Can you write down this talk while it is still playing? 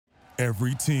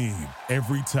Every team,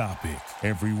 every topic,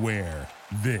 everywhere.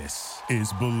 This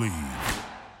is Believe.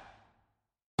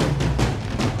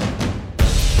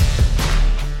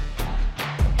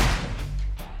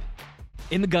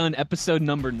 In the Gun, episode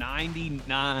number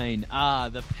 99.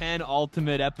 The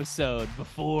penultimate episode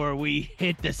before we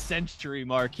hit the century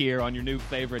mark here on your new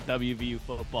favorite WVU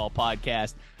football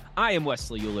podcast. I am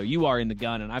Wesley Euler. You are In the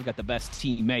Gun, and I've got the best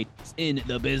teammates in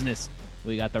the business.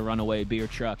 We got the runaway beer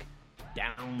truck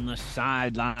down the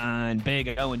sideline.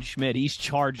 Big Owen Schmidt. He's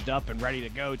charged up and ready to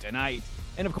go tonight.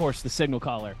 And, of course, the signal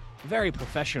caller. Very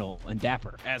professional and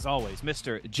dapper, as always,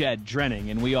 Mr. Jed Drenning.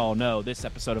 And we all know this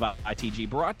episode about ITG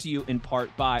brought to you in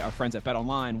part by our friends at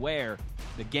BetOnline, where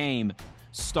the game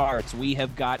starts. We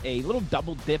have got a little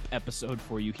double dip episode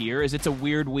for you here, as it's a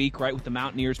weird week, right, with the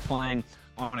Mountaineers playing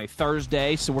on a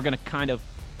Thursday. So we're going to kind of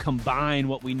combine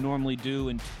what we normally do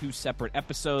in two separate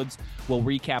episodes. We'll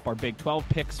recap our Big 12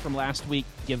 picks from last week,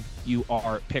 give you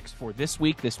our picks for this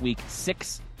week week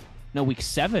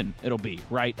 7 it'll be,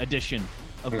 right, edition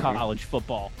of college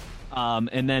football.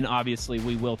 And then, obviously,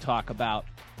 we will talk about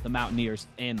the Mountaineers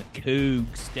and the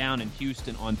Cougs down in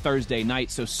Houston on Thursday night.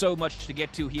 So much to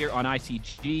get to here on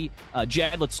ITG.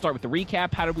 Jed, let's start with the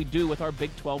recap. How did we do with our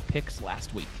Big 12 picks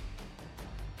last week?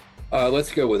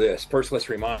 Let's go with this. First, let's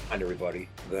remind everybody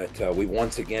that we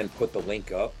once again put the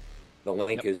link up. The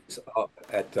link is up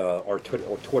at our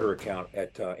Twitter account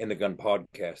at In the Gun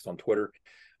Podcast on Twitter.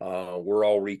 We're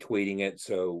all retweeting it,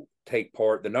 so take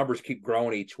part. The numbers keep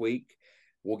growing each week.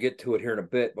 We'll get to it here in a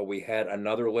bit, but we had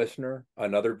another listener,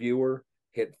 another viewer,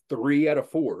 hit 3 out of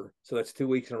 4. So that's 2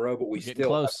 weeks in a row, but we still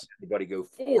close. Everybody go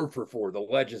 4 for 4. The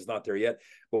legend's not there yet.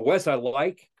 But Wes, I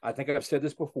think I've said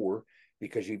this before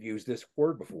because you've used this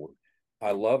word before. I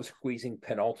love squeezing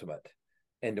penultimate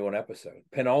into an episode.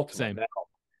 Penultimate. Same. Now,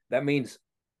 that means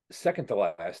second to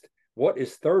last. What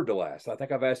is third to last? I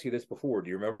think I've asked you this before.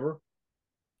 Do you remember?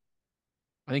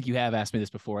 I think you have asked me this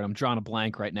before, and I'm drawing a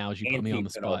blank right now as you put me on the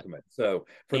spot. So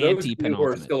for those of you who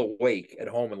are still awake at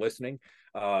home and listening,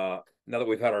 now that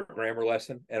we've had our grammar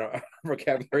lesson and our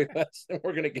vocabulary lesson,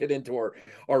 we're going to get into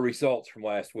our results from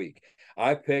last week.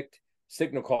 I picked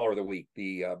Signal Caller of the Week,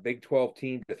 the Big 12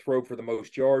 team to throw for the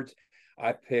most yards.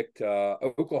 I picked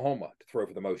Oklahoma to throw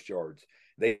for the most yards.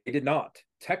 They did not.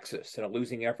 Texas, in a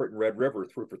losing effort in Red River,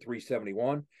 threw for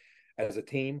 371 as a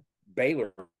team.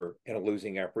 Baylor, in a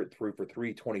losing effort, threw for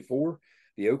 324.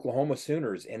 The Oklahoma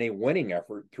Sooners, in a winning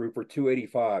effort, threw for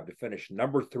 285 to finish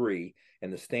number 3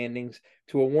 in the standings.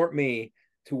 Award me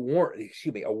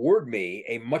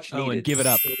a much needed. Owen, give it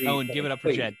up. Owen, give it up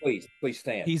for Jed. Please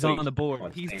stand. He's on the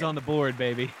board. He's on the board,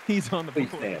 baby. He's on the board.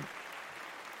 Please stand.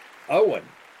 Owen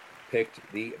picked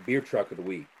the beer truck of the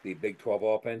week, the Big 12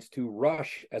 offense, to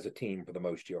rush as a team for the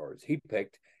most yards. He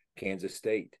picked Kansas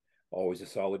State. Always a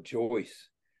solid choice.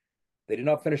 They did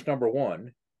not finish number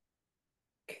 1.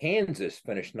 Kansas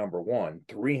finished number 1,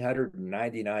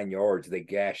 399 yards. They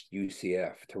gashed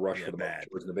UCF to rush for the most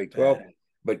yards in the Big 12.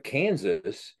 But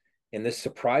Kansas, in this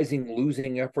surprising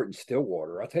losing effort in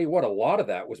Stillwater, I'll tell you what, a lot of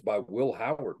that was by Will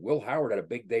Howard. Will Howard had a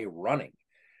big day running.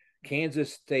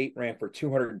 Kansas State ran for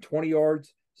 220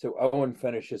 yards. So Owen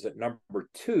finishes at number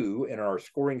 2 in our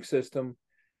scoring system.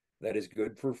 That is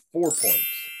good for 4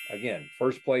 points. Again,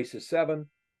 first place is 7.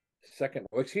 Second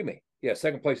place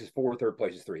is 4. Third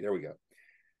place is 3. There we go.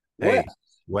 Hey,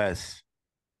 Wes.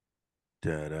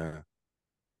 Da-da.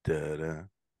 Da-da.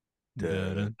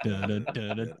 Da-da.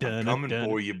 I'm coming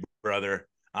for you, brother.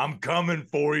 I'm coming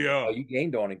for you. Oh, you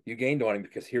gained on him.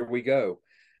 Because here we go.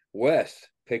 Wes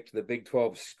picked the Big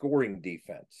 12 scoring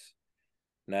defense.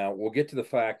 Now, we'll get to the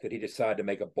fact that he decided to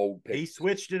make a bold pick. He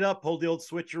switched it up, pulled the old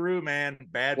switcheroo, man.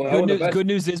 Good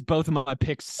news is both of my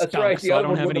picks stunk, right, so I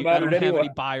don't have any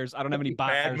buyers. I don't have any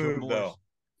buyers. Bad move, though.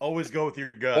 Always go with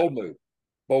your gut.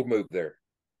 Bold move there,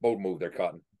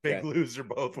 Cotton. Big loser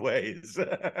both ways.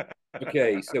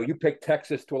 Okay, so you picked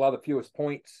Texas to allow the fewest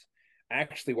points.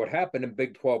 Actually, what happened in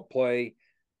Big 12 play,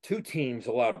 2 teams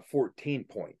allowed 14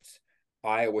 points.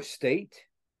 Iowa State,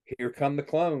 here come the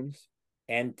clones,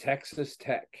 and Texas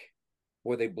Tech,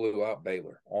 where they blew out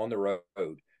Baylor on the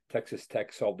road. Texas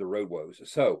Tech solved the road woes.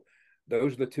 So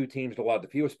those are the 2 teams that allowed the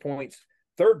fewest points.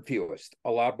 Third fewest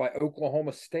allowed by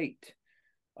Oklahoma State.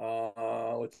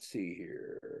 Let's see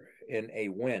here. In a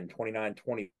win,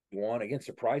 29-21. Again,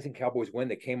 surprising Cowboys win.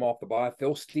 They came off the bye.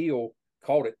 Phil Steele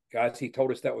called it. Guys, he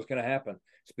told us that was going to happen.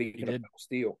 Speaking of Phil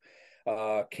Steele.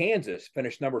 Kansas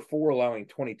finished number 4, allowing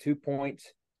 22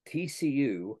 points.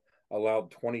 TCU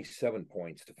allowed 27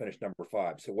 points to finish number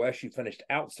 5. So, Wes, you finished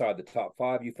outside the top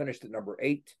 5. You finished at number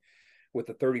 8 with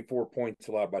the 34 points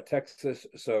allowed by Texas.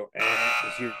 So,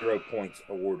 0 points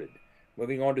awarded.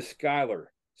 Moving on to Skyler.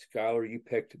 Skylar, you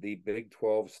picked the Big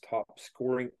 12's top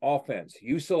scoring offense.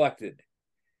 You selected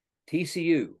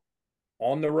TCU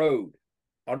on the road,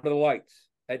 under the lights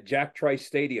at Jack Trice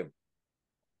Stadium.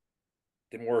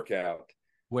 Didn't work out.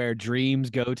 Where dreams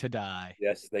go to die.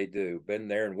 Yes, they do. Been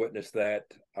there and witnessed that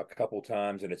a couple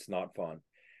times, and it's not fun.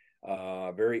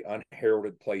 Very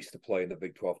unheralded place to play in the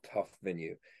Big 12, tough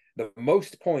venue. The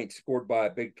most points scored by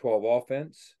a Big 12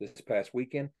 offense this past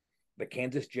weekend, the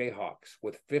Kansas Jayhawks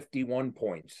with 51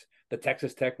 points. The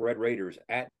Texas Tech Red Raiders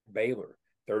at Baylor,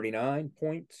 39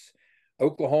 points.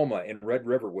 Oklahoma in Red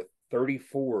River with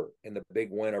 34 in the big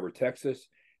win over Texas.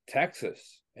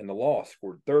 Texas in the loss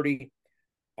scored 30.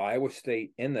 Iowa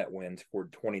State in that win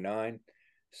scored 29.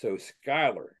 So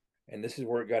Skylar, and this is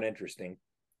where it got interesting,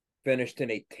 finished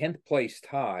in a 10th place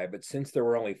tie, but since there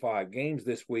were only 5 games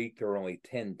this week, there were only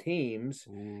 10 teams.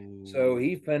 Ooh. So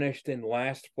he finished in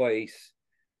last place,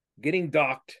 getting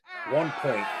docked 1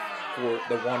 point for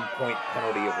the 1 point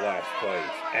penalty of last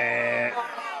place. And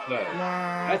so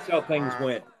that's how things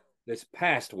went this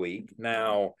past week.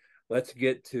 Now let's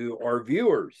get to our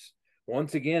viewers.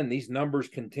 Once again, these numbers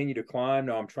continue to climb.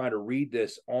 Now I'm trying to read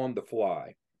this on the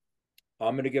fly.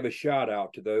 I'm going to give a shout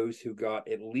out to those who got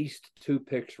at least 2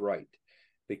 picks right,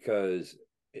 because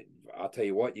I'll tell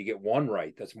you what, you get 1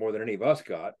 right. That's more than any of us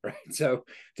got, right? So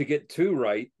to get 2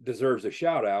 right deserves a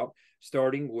shout out,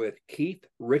 starting with Keith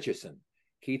Richardson.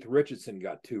 Keith Richardson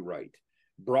got 2 right.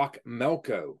 Brock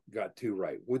Melko got 2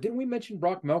 right. Well, didn't we mention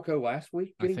Brock Melko last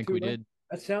week? I think we did.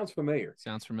 That sounds familiar.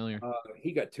 Sounds familiar.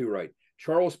 He got 2 right.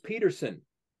 Charles Peterson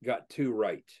got 2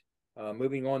 right.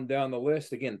 Moving on down the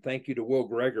list, again, thank you to Will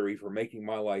Gregory for making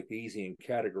my life easy and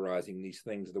categorizing these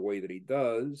things the way that he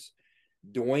does.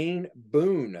 Dwayne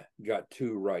Boone got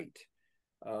 2 right.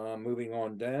 Moving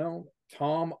on down,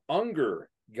 Tom Unger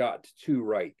got 2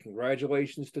 right.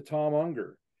 Congratulations to Tom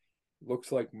Unger.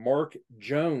 Looks like Mark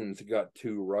Jones got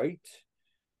 2 right.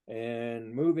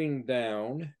 And moving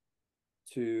down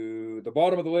to the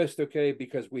bottom of the list, okay,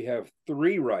 because we have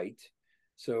 3 right.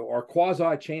 So our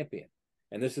quasi-champion,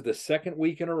 and this is the 2nd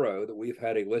week in a row that we've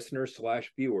had a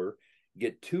listener/viewer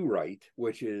get 2 right,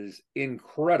 which is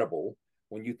incredible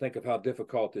when you think of how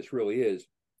difficult this really is.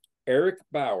 Eric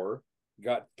Bauer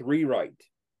got 3 right.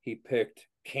 He picked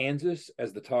Kansas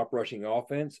as the top rushing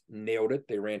offense, nailed it.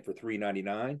 They ran for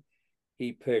 399.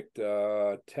 He picked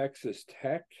Texas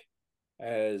Tech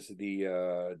as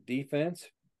the defense.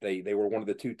 They were one of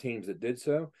the 2 teams that did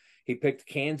so. He picked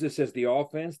Kansas as the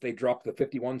offense. They dropped the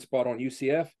 51 spot on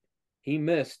UCF. He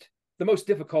missed the most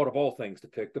difficult of all things to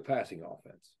pick, the passing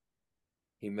offense.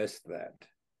 He missed that.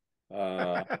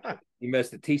 He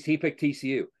missed the he picked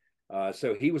TCU.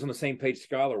 So he was on the same page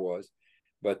Skylar was.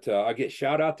 But I get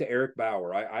shout out to Eric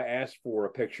Bauer. I asked for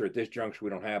a picture at this juncture.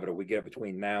 We don't have it. Or we get it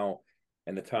between now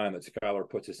and the time that Skylar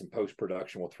puts this in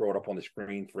post-production. We'll throw it up on the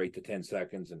screen for 8 to 10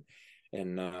 seconds.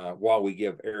 And while we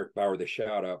give Eric Bauer the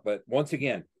shout out. But once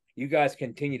again, you guys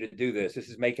continue to do this. This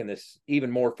is making this even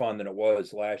more fun than it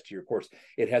was last year. Of course,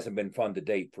 it hasn't been fun to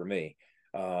date for me.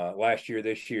 Last year,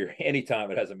 this year,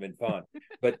 anytime it hasn't been fun.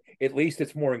 But at least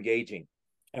it's more engaging.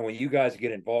 And when you guys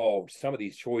get involved, some of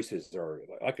these choices are,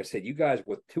 like I said, you guys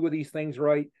with 2 of these things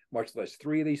right, much less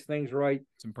 3 of these things right.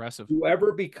 It's impressive.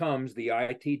 Whoever becomes the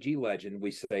ITG legend,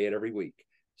 we say it every week,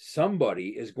 somebody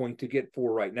is going to get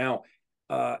 4 right. Now,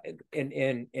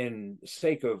 in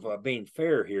sake of being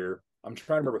fair here, I'm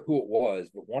trying to remember who it was,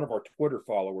 but one of our Twitter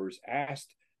followers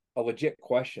asked a legit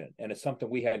question, and it's something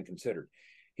we hadn't considered.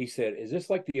 He said, is this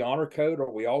like the honor code? Or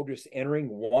are we all just entering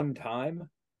one time?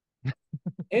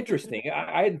 Interesting.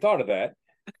 I hadn't thought of that.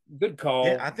 Good call.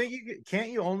 Yeah, I think can't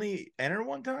you only enter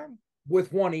one time?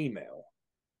 With 1 email.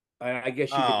 I guess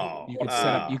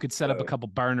you could set up a couple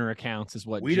burner accounts is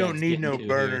what we don't need no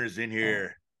burners here in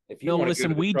here. If you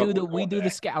listen, we do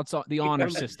the scouts on the honor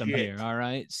system here, all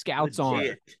right? Scouts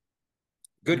honor.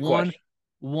 Good question.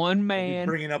 One man,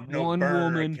 bringing up no one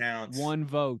woman, accounts. 1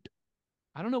 vote.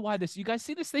 I don't know why you guys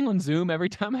see this thing on Zoom every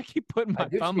time I keep putting my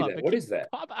thumb up. What is that?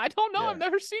 I don't know. Yeah. I've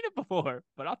never seen it before,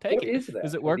 but I'll take it. What is that?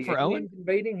 Does it work for Owen?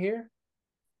 Invading here?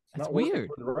 That's weird.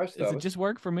 For the rest Does of it just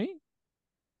work for me?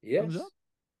 Yes.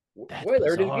 That's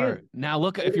there it is again. Now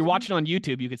look, if you're watching on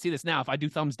YouTube, you can see this now. If I do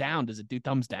thumbs down, does it do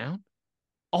thumbs down?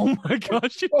 Oh my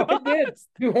gosh, it did.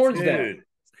 Do horns down.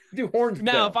 Do horns down.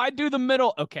 Now, if I do the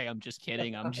middle, okay, I'm just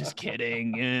kidding. All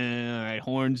right,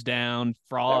 horns down,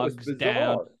 frogs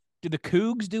down. Do the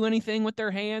Cougs do anything with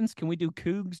their hands? Can we do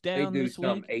Cougs down? They do this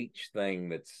some week? H thing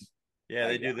that's. Yeah,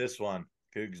 they do this one.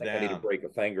 Cougs down. I need to break a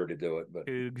finger to do it, but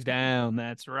Cougs down.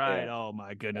 That's right. Yeah. Oh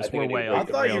my goodness, we're way off. off.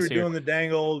 I thought you were doing the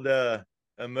dang old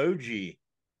emoji.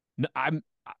 No, I'm.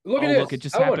 Look at this. Look, it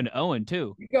just happened to Owen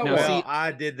too. Now, see,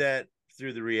 I did that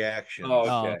through the reactions. Oh,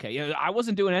 Oh, okay. okay. Yeah, I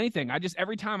wasn't doing anything. I just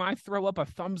every time I throw up a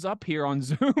thumbs up here on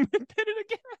Zoom, it did it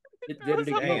again. It did it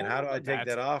again. Dang, how do I take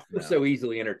that off We're now? so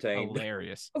easily entertained.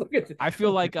 Hilarious. Look at I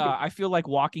feel like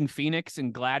Walking Phoenix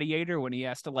and Gladiator when he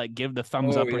has to like give the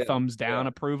thumbs up or yeah, thumbs down yeah.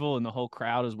 approval, and the whole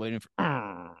crowd is waiting for.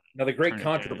 Now the great Turn it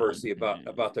controversy down.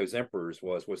 about those emperors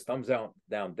was thumbs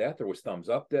down death or was thumbs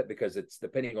up death, because it's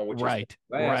depending on which is Right,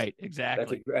 fast.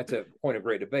 exactly. That's a point of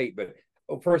great debate. But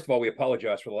first of all, we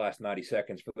apologize for the last 90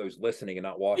 seconds for those listening and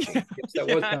not watching. Yes, that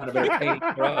was kind of entertaining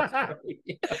for us.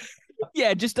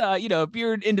 Yeah, just if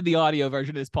you're into the audio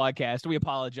version of this podcast, we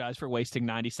apologize for wasting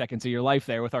 90 seconds of your life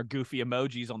there with our goofy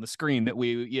emojis on the screen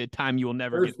that time you will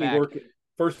never get back.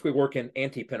 First we work in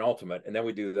anti-penultimate, and then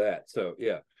we do that. So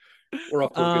yeah, we're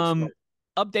off to a good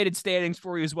start. Updated standings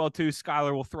for you as well too.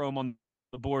 Skylar will throw them on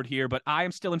the board here, but I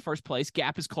am still in first place.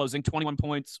 Gap is closing. 21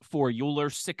 points for Euler,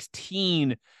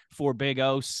 16 for Big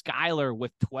O. Skylar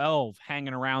with 12,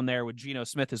 hanging around there with Geno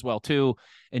Smith as well too.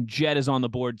 And Jed is on the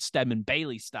board, Stedman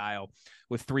Bailey style,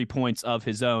 with 3 points of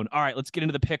his own. All right, let's get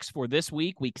into the picks for this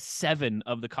week 7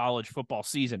 of the college football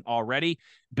season already.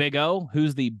 Big O,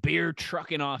 who's the beer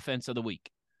trucking offense of the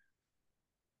week?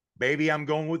 Baby, I'm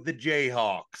going with the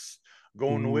Jayhawks.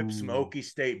 Going to whip some Okie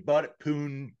State butt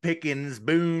Boone Pickens,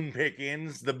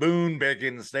 the Boone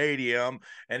Pickens Stadium,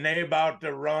 and they about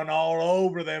to run all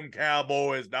over them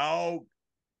Cowboys, dog.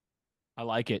 I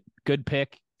like it. Good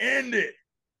pick. End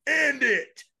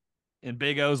it. And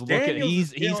Big O's looking.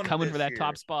 He's coming for that year.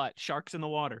 Top spot. Sharks in the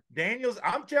water. Daniels,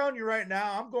 I'm telling you right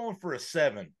now, I'm going for a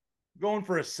 7. Going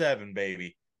for a 7,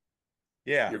 baby.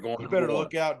 Yeah, you better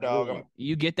look out, dog.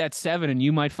 You get that 7, and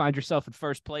you might find yourself in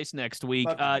first place next week.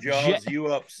 Jaws you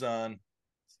up, son.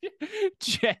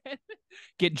 Jed,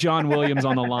 get John Williams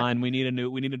on the line. We need a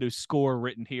new score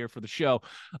written here for the show.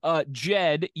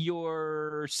 Jed,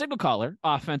 your signal caller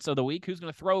offense of the week. Who's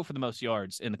going to throw for the most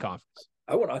yards in the conference?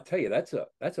 I'll tell you, that's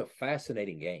a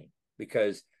fascinating game,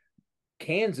 because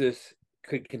Kansas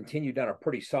could continue down a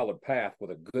pretty solid path with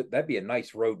that'd be a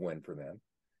nice road win for them.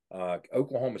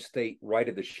 Oklahoma State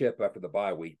righted the ship after the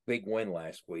bye week. Big win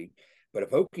last week. But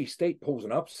if Okie State pulls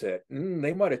an upset,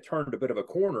 they might have turned a bit of a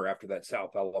corner after that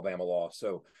South Alabama loss.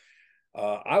 So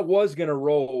I was going to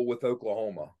roll with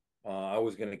Oklahoma. I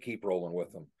was going to keep rolling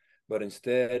with them. But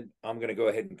instead, I'm going to go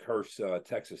ahead and curse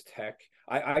Texas Tech.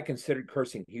 I considered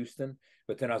cursing Houston,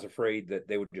 but then I was afraid that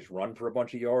they would just run for a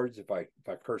bunch of yards if I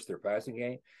cursed their passing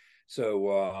game.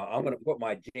 So I'm going to put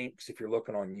my jinx. If you're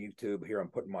looking on YouTube here, I'm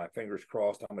putting my fingers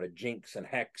crossed. I'm going to jinx and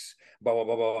hex, blah blah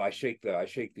blah blah. I shake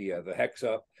the hex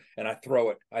up, and I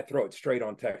throw it straight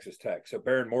on Texas Tech. So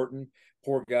Baron Morton,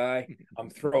 poor guy, I'm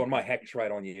throwing my hex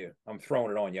right on you. I'm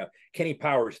throwing it on you, Kenny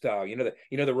Powers style. You know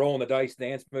the rolling the dice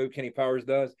dance move Kenny Powers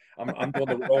does. I'm doing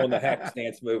the rolling the hex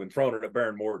dance move and throwing it at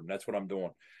Baron Morton. That's what I'm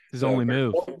doing. His only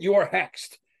move. You are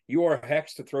hexed. You are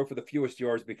hexed to throw for the fewest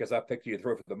yards because I picked you to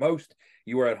throw for the most.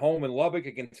 You are at home in Lubbock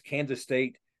against Kansas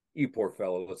State. You poor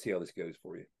fellow. Let's see how this goes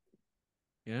for you.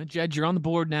 Yeah, Jed, you're on the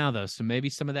board now, though. So maybe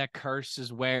some of that curse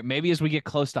is where maybe as we get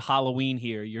close to Halloween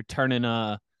here, you're turning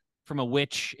from a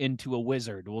witch into a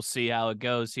wizard. We'll see how it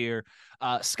goes here.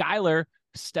 Skylar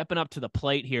stepping up to the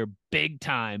plate here, big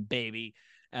time, baby.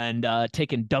 And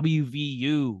taking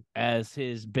WVU as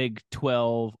his Big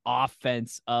 12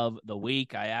 offense of the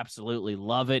week. I absolutely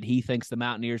love it. He thinks the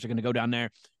Mountaineers are going to go down there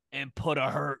and put a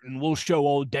hurt, and we'll show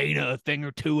old Dana a thing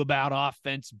or two about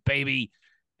offense, baby,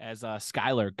 as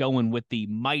Skylar going with the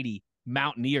mighty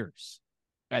Mountaineers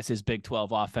as his Big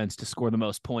 12 offense to score the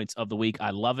most points of the week. I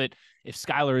love it. If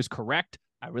Skylar is correct,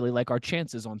 I really like our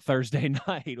chances on Thursday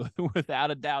night, without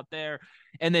a doubt there.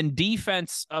 And then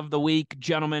defense of the week,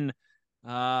 gentlemen,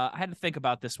 I had to think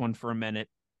about this one for a minute.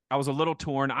 I was a little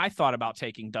torn. I thought about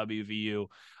taking WVU,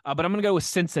 but I'm going to go with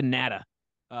Cincinnati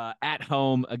at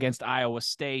home against Iowa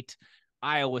State.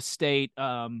 Iowa State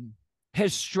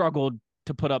has struggled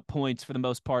to put up points for the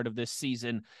most part of this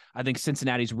season. I think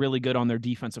Cincinnati's really good on their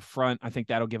defensive front. I think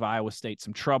that'll give Iowa State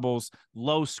some troubles.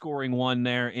 Low-scoring one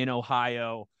there in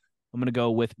Ohio. I'm going to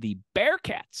go with the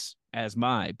Bearcats as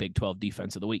my Big 12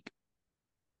 defense of the week.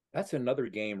 That's another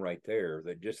game right there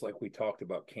that, just like we talked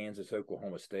about Kansas,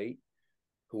 Oklahoma State,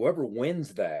 whoever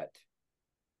wins that's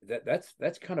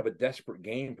kind of a desperate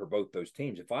game for both those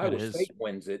teams. If Iowa State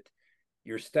wins it,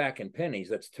 you're stacking pennies.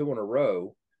 That's 2 in a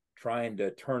row, trying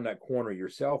to turn that corner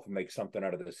yourself and make something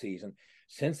out of the season.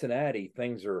 Cincinnati,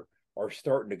 things are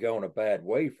starting to go in a bad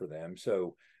way for them.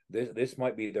 So this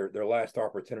might be their last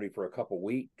opportunity for a couple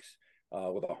weeks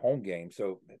with a home game.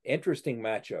 So interesting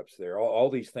matchups there. All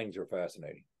these things are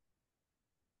fascinating.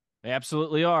 They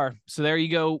absolutely are. So there you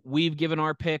go. We've given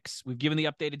our picks. We've given the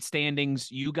updated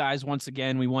standings. You guys, once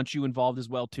again, we want you involved as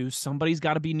well, too. Somebody's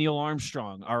got to be Neil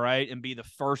Armstrong, all right, and be the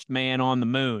first man on the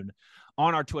moon.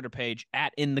 On our Twitter page,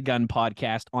 at In the Gun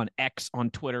Podcast, on X,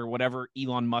 on Twitter, whatever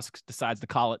Elon Musk decides to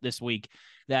call it this week.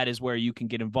 That is where you can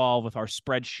get involved with our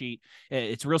spreadsheet.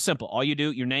 It's real simple. All you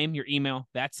do, your name, your email,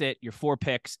 that's it. Your 4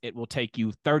 picks. It will take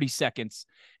you 30 seconds.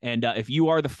 And if you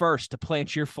are the first to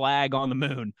plant your flag on the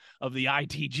moon of the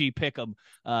ITG Pick'em,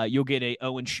 you'll get a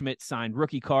Owen Schmidt signed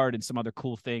rookie card and some other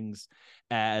cool things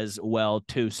as well,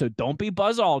 too. So don't be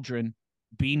Buzz Aldrin.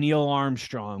 Be Neil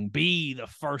Armstrong. Be the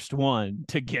first one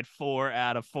to get 4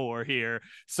 out of 4 here.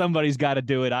 Somebody's got to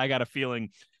do it. I got a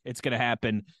feeling it's going to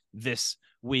happen this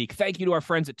week. Thank you to our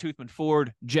friends at Toothman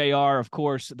Ford. JR, of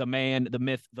course, the man, the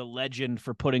myth, the legend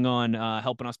for putting on,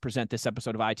 helping us present this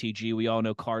episode of ITG. We all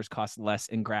know cars cost less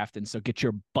in Grafton, so get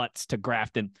your butts to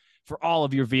Grafton for all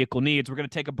of your vehicle needs. We're going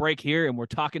to take a break here, and we're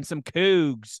talking some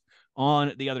Cougs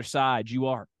on the other side. You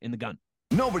are In the Gun.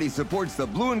 Nobody supports the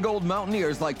blue and gold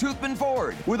Mountaineers like Toothman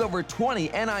Ford. With over 20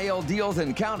 NIL deals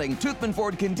and counting, Toothman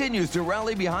Ford continues to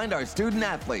rally behind our student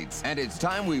athletes. And it's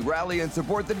time we rally and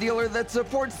support the dealer that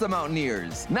supports the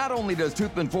Mountaineers. Not only does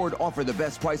Toothman Ford offer the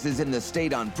best prices in the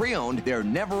state on pre-owned, their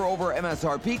never over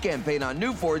MSRP campaign on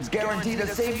new Fords guaranteed to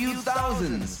save you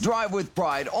thousands. Drive with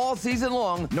pride all season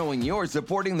long, knowing you're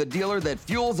supporting the dealer that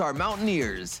fuels our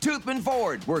Mountaineers. Toothman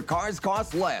Ford, where cars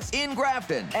cost less, in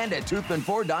Grafton and at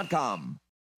toothmanford.com.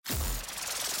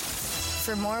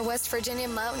 For more West Virginia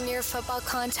Mountaineer football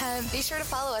content, be sure to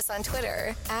follow us on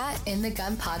Twitter at In the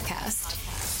Gun Podcast.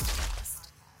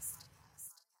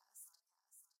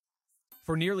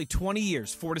 For nearly 20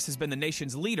 years, Fortis has been the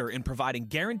nation's leader in providing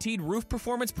guaranteed roof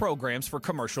performance programs for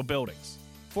commercial buildings.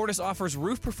 Fortis offers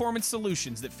roof performance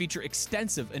solutions that feature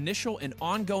extensive initial and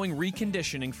ongoing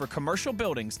reconditioning for commercial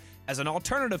buildings as an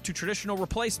alternative to traditional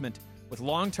replacement, with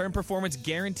long-term performance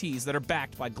guarantees that are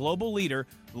backed by global leader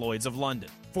Lloyd's of London.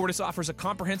 Fortis offers a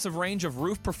comprehensive range of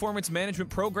roof performance management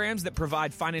programs that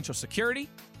provide financial security,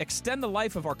 extend the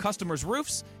life of our customers'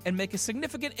 roofs, and make a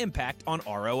significant impact on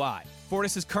ROI.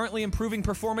 Fortis is currently improving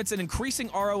performance and increasing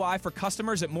ROI for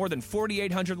customers at more than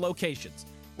 4,800 locations,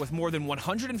 with more than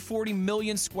 140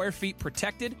 million square feet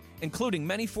protected, including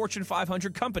many Fortune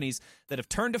 500 companies that have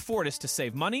turned to Fortis to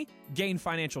save money, gain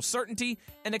financial certainty,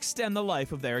 and extend the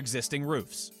life of their existing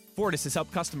roofs. Fortis has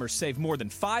helped customers save more than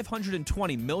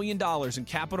 $520 million in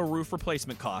capital roof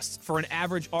replacement costs for an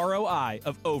average ROI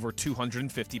of over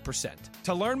 250%.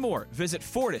 To learn more, visit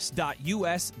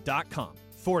fortis.us.com.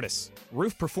 Fortis,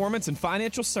 roof performance and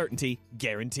financial certainty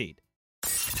guaranteed.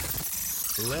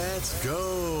 Let's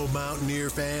go, Mountaineer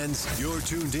fans. You're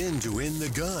tuned in to In the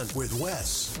Gun with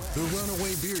Wes, the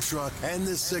Runaway Beer Truck, and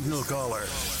the Signal Caller.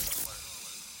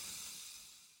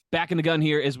 Back in the gun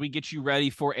here as we get you ready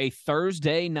for a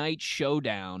Thursday night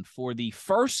showdown. For the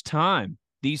first time,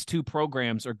 these two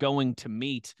programs are going to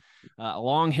meet. A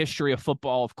long history of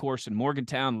football, of course, in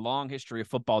Morgantown, long history of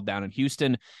football down in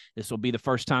Houston. This will be the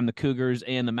first time the Cougars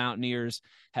and the Mountaineers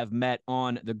have met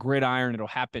on the gridiron. It'll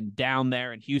happen down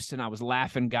there in Houston. I was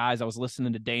laughing, guys. I was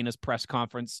listening to Dana's press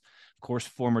conference. Of course,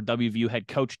 former WVU head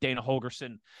coach Dana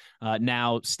Holgerson,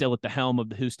 now still at the helm of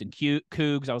the Houston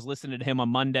Cougs. I was listening to him on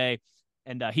Monday,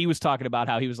 and he was talking about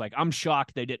how he was like, I'm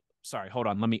shocked they did. Sorry, hold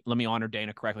on. Let me honor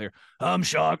Dana correctly here. I'm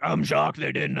shocked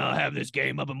they didn't have this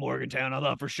game up in Morgantown. I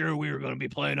thought for sure we were going to be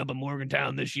playing up in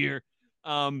Morgantown this year.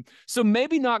 So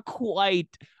maybe not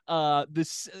quite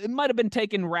this. It might have been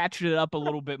taken ratcheted up a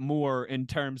little bit more in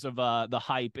terms of the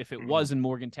hype if it was in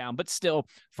Morgantown, but still,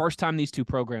 first time these two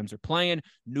programs are playing.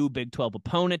 New Big 12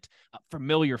 opponent,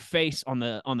 familiar face on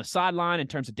the sideline in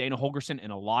terms of Dana Holgerson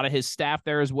and a lot of his staff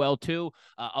there as well too.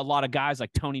 A lot of guys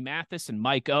like Tony Mathis and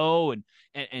Mike O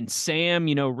and Sam,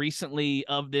 recently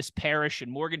of this parish in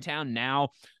Morgantown, now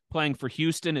playing for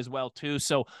Houston as well, too.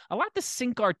 So a lot to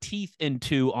sink our teeth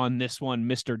into on this one,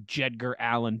 Mr. Jedgar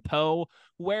Allan Poe.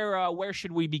 Where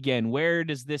should we begin? Where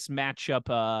does this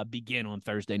matchup begin on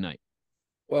Thursday night?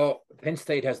 Well, Penn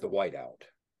State has the whiteout.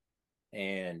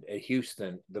 And at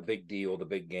Houston, the big deal, the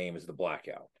big game is the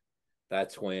blackout.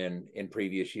 That's when, in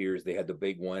previous years, they had the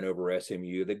big win over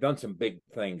SMU. They've done some big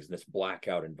things in this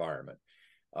blackout environment.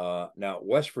 Now,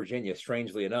 West Virginia,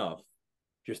 strangely enough,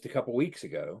 just a couple weeks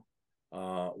ago,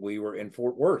 we were in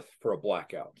Fort Worth for a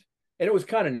blackout, and it was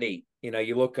kind of neat.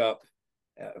 You look up,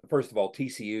 first of all,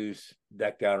 TCU's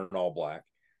decked out in all black,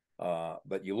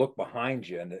 but you look behind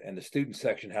you, and the student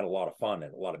section had a lot of fun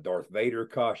and a lot of Darth Vader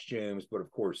costumes. But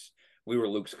of course, we were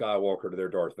Luke Skywalker to their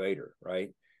Darth Vader, right?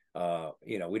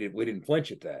 We didn't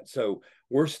flinch at that. So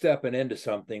we're stepping into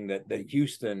something that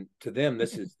Houston, to them,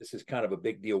 this is kind of a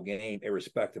big deal game,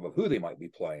 irrespective of who they might be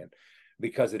playing,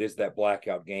 because it is that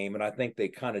blackout game. And I think they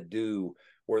kind of do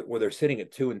where they're sitting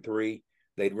at 2-3.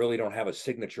 They really don't have a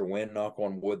signature win, knock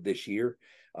on wood, this year.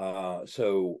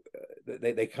 So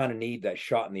they kind of need that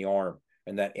shot in the arm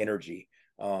and that energy.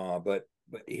 But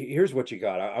here's what you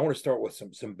got. I want to start with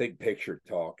some big picture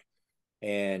talk.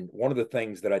 And one of the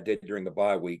things that I did during the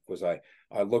bye week was I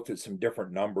looked at some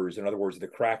different numbers. In other words, the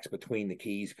cracks between the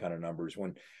keys kind of numbers.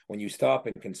 When you stop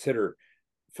and consider,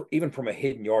 even from a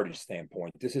hidden yardage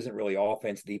standpoint, this isn't really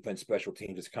offense, defense, special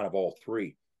teams. It's kind of all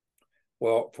three.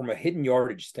 Well, from a hidden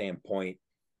yardage standpoint,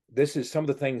 this is some of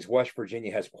the things West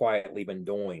Virginia has quietly been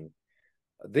doing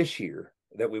this year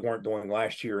that we weren't doing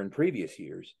last year and previous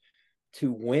years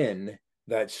to win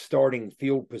that starting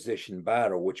field position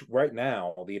battle, which right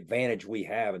now the advantage we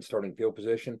have in starting field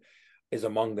position is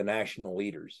among the national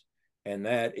leaders. And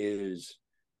that is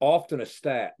often a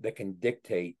stat that can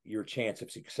dictate your chance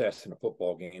of success in a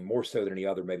football game, more so than any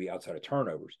other, maybe outside of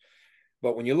turnovers.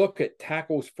 But when you look at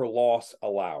tackles for loss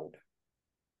allowed,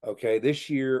 okay, this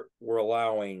year we're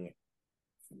allowing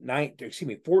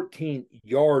 14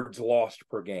 yards lost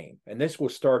per game. And this will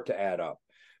start to add up.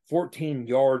 14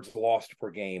 yards lost per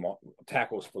game on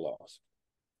tackles for loss.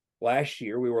 Last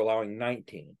year, we were allowing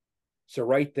 19. So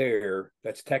right there,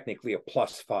 that's technically a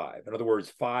 +5. In other words,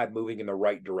 5 moving in the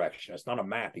right direction. It's not a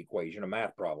math equation, a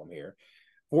math problem here.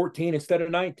 14 instead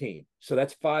of 19. So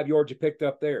that's 5 yards you picked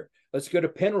up there. Let's go to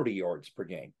penalty yards per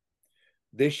game.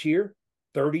 This year,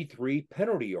 33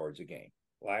 penalty yards a game.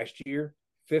 Last year,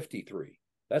 53.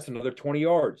 That's another 20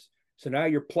 yards. So now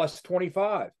you're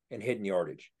 +25 in hidden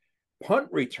yardage. Punt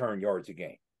return yards a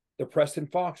game, the Preston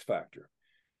Fox factor.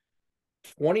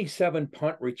 27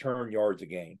 punt return yards a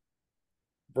game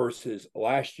versus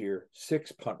last year,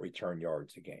 6 punt return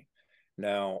yards a game.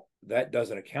 Now, that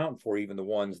doesn't account for even the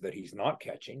ones that he's not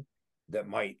catching that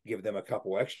might give them a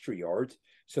couple extra yards.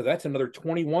 So that's another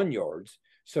 21 yards.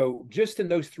 So just in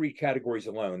those 3 categories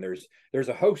alone, there's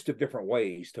a host of different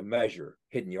ways to measure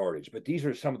hidden yardage, but these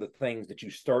are some of the things that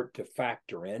you start to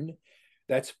factor in.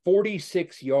 That's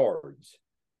 46 yards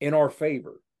in our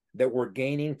favor that we're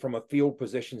gaining from a field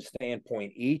position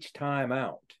standpoint each time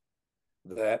out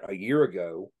that a year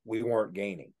ago we weren't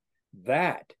gaining.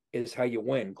 That is how you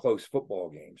win close football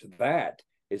games. That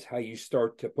is how you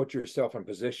start to put yourself in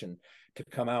position to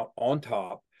come out on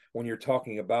top when you're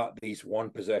talking about these one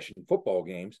possession football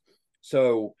games.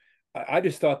 So I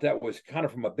just thought that was kind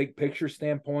of from a big picture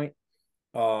standpoint.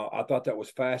 I thought that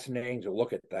was fascinating to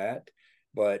look at that.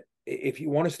 But if you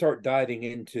want to start diving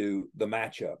into the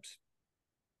matchups,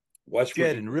 West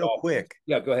Virginia. And real quick.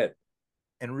 Yeah, go ahead.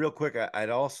 And real quick, I'd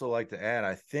also like to add,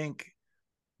 I think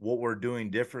what we're doing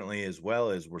differently as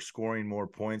well is we're scoring more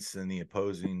points than the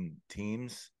opposing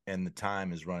teams, and the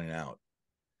time is running out.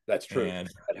 That's true. And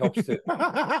that helps too.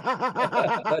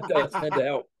 That does tend to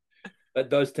help. That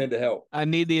does tend to help. I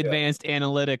need the advanced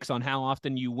analytics on how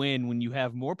often you win when you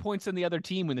have more points than the other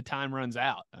team when the time runs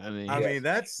out. I mean,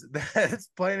 that's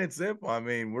plain and simple. I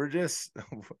mean, we're just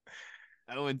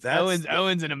Owen's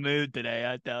in a mood today,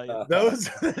 I tell you. Those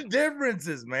are the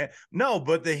differences, man. No,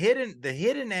 but the hidden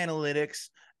analytics,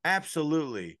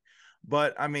 absolutely.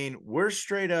 But I mean, we're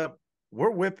straight up,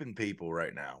 we're whipping people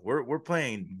right now. We're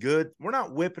playing good. We're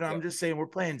not whipping. I'm just saying we're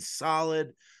playing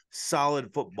solid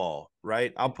football,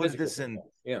 right? I'll put this in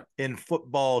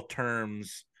football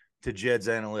terms to Jed's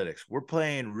analytics. We're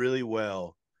playing really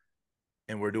well,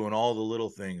 and we're doing all the little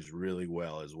things really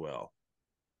well as well.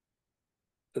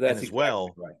 That's as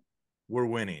well, right. We're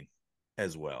winning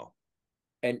as well.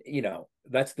 And,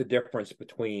 that's the difference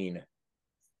between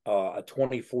a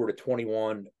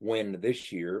 24-21 win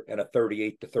this year and a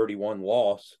 38-31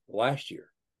 loss last year.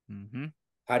 Mm-hmm.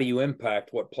 How do you impact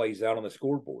what plays out on the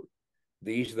scoreboard?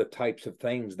 These are the types of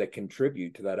things that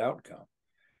contribute to that outcome.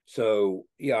 So,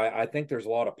 I think there's a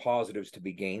lot of positives to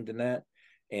be gained in that.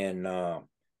 And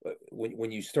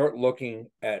when you start looking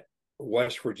at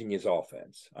West Virginia's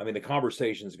offense, I mean, the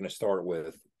conversation is going to start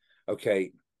with,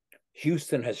 okay,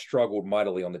 Houston has struggled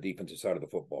mightily on the defensive side of the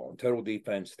football. In total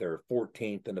defense, they're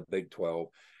 14th in the Big 12.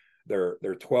 They're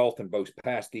 12th in both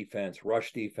pass defense,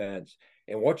 rush defense.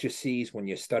 And what you see is when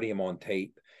you study them on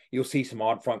tape, you'll see some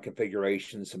odd front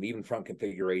configurations, some even front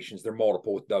configurations. They're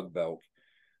multiple with Doug Belk.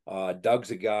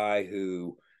 Doug's a guy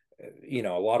who, a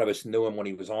lot of us knew him when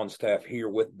he was on staff here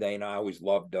with Dana. I always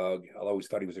loved Doug. I always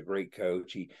thought he was a great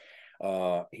coach.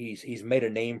 He's made a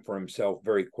name for himself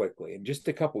very quickly. And just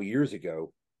a couple years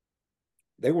ago,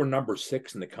 they were number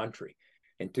 6 in the country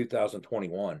in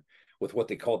 2021 with what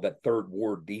they called that third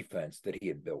ward defense that he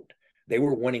had built. They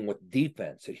were winning with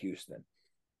defense at Houston.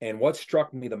 And what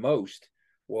struck me the most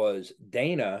was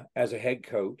Dana as a head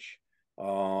coach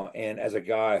and as a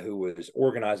guy who was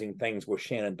organizing things with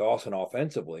Shannon Dawson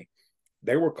offensively.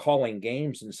 They were calling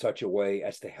games in such a way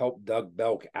as to help Doug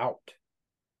Belk out,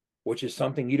 which is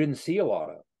something you didn't see a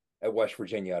lot of at West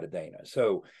Virginia out of Dana.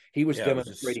 So he was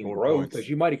demonstrating growth, as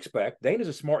you might expect. Dana's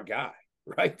a smart guy,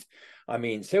 right? I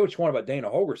mean, say what you want about Dana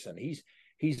Holgerson.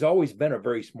 He's always been a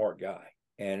very smart guy.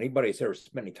 And anybody that's ever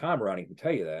spent any time around him can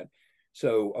tell you that.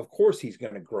 So, of course, he's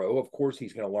going to grow. Of course,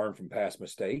 he's going to learn from past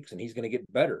mistakes, and he's going to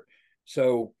get better.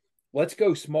 So let's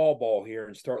go small ball here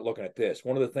and start looking at this.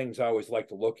 One of the things I always like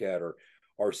to look at are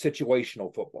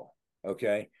situational football,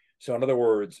 okay? So, in other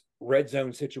words, red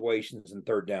zone situations and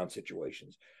third down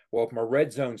situations. Well, from a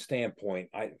red zone standpoint,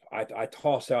 I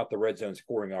toss out the red zone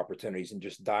scoring opportunities and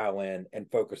just dial in and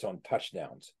focus on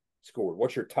touchdowns scored.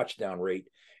 What's your touchdown rate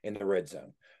in the red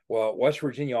zone? Well, West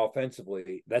Virginia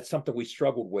offensively, that's something we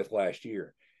struggled with last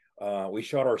year. We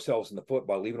shot ourselves in the foot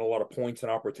by leaving a lot of points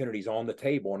and opportunities on the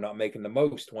table and not making the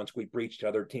most once we breached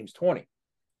other teams' 20.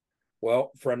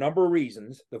 Well, for a number of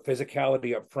reasons, the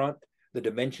physicality up front, the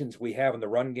dimensions we have in the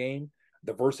run game,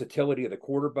 the versatility of the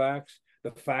quarterbacks,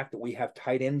 the fact that we have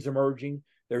tight ends emerging,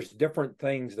 there's different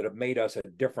things that have made us a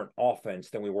different offense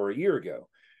than we were a year ago.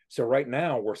 So right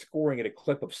now we're scoring at a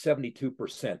clip of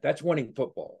 72%. That's winning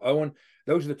football. Owen,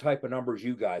 those are the type of numbers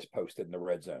you guys posted in the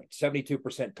red zone.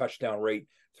 72% touchdown rate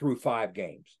through 5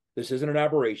 games. This isn't an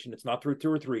aberration. It's not through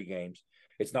 2 or 3 games.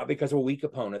 It's not because of a weak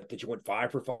opponent that you went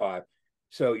 5 for 5.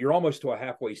 So you're almost to a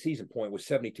halfway season point with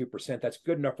 72%. That's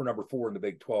good enough for number 4 in the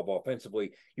Big 12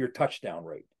 offensively, your touchdown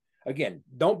rate. Again,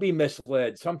 don't be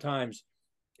misled. Sometimes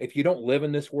if you don't live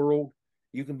in this world,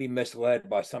 you can be misled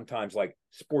by sometimes like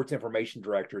sports information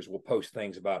directors will post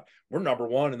things about we're number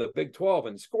 1 in the Big 12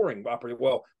 in scoring.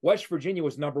 Well, West Virginia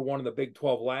was number 1 in the Big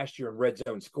 12 last year in red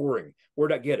zone scoring.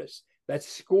 Where'd that get us? That's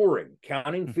scoring,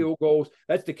 counting field goals.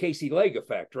 That's the Casey Legg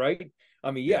effect, right?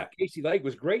 I mean, yeah, Casey Legg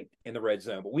was great in the red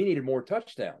zone, but we needed more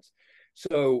touchdowns.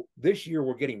 So this year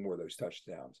we're getting more of those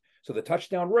touchdowns. So the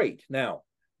touchdown rate. Now,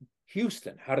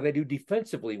 Houston, how do they do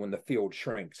defensively when the field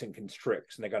shrinks and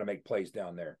constricts and they got to make plays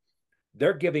down there?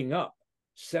 They're giving up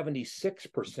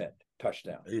 76%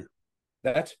 touchdown. Yeah.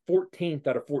 That's 14th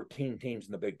out of 14 teams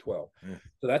in the Big 12. Yeah.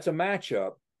 So that's a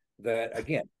matchup that,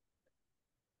 again,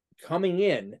 coming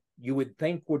in, you would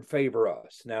think would favor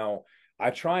us. Now,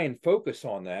 I try and focus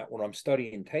on that when I'm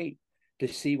studying tape to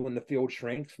see when the field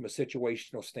shrinks from a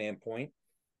situational standpoint.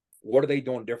 What are they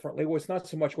doing differently? Well, it's not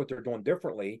so much what they're doing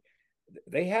differently.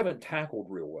 They haven't tackled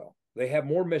real well. They have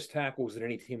more missed tackles than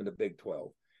any team in the Big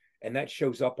 12. And that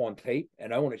shows up on tape,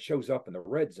 and when it shows up in the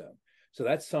red zone. So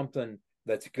that's something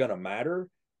that's going to matter.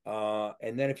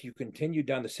 And then if you continue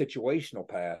down the situational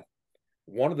path,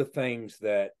 one of the things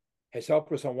that has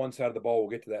helped us on one side of the ball, we'll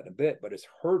get to that in a bit, but it's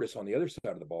hurt us on the other side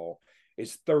of the ball,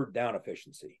 is third down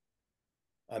efficiency.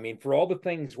 I mean, for all the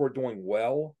things we're doing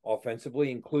well offensively,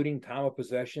 including time of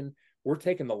possession, we're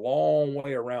taking the long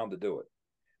way around to do it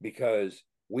because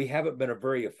we haven't been a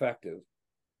very effective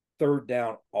third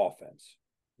down offense.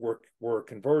 We're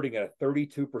converting at a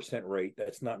 32% rate.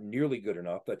 That's not nearly good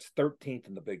enough. That's 13th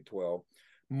in the Big 12.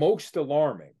 Most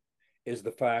alarming is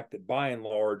the fact that by and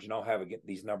large, and I'll have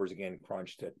these numbers again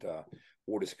crunched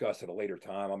we'll discuss at a later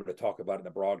time. I'm going to talk about it in the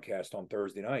broadcast on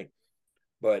Thursday night.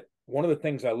 But one of the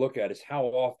things I look at is how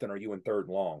often are you in third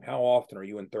and long? How often are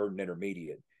you in third and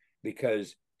intermediate?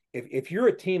 Because if you're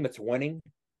a team that's winning,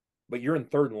 but you're in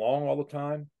third and long all the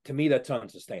time, to me, that's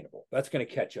unsustainable. That's going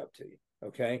to catch up to you.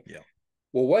 Okay. Yeah.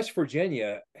 Well, West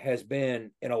Virginia has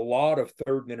been in a lot of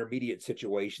third and intermediate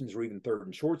situations or even third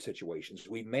and short situations.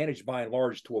 We've managed by and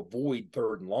large to avoid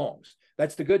third and longs.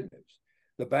 That's the good news.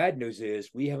 The bad news is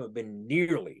we haven't been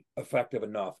nearly effective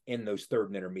enough in those third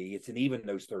and intermediates and even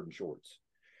those third and shorts.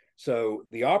 So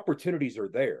the opportunities are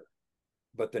there,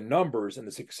 but the numbers and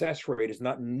the success rate is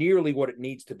not nearly what it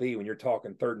needs to be when you're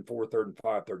talking third and 4, third and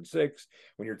 5, third and 6,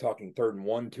 when you're talking third and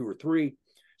 1, 2, or 3.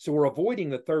 So we're avoiding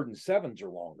the third and 7s or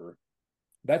longer.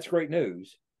 That's great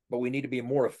news, but we need to be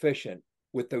more efficient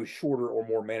with those shorter or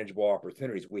more manageable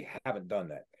opportunities. We haven't done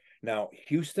that. Now,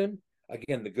 Houston,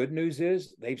 again, the good news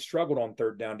is they've struggled on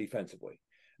third down defensively.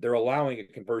 They're allowing a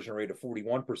conversion rate of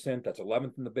 41%. That's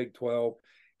 11th in the Big 12.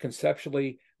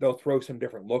 Conceptually, they'll throw some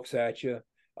different looks at you.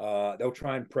 They'll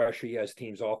try and pressure you, as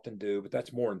teams often do, but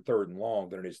that's more in third and long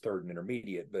than it is third and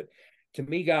intermediate. But to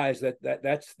me, guys,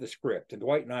 that's the script. And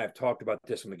Dwight and I have talked about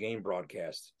this on the game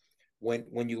broadcasts.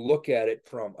 When you look at it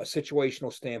from a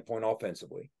situational standpoint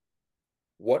offensively,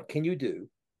 what can you do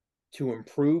to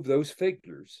improve those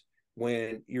figures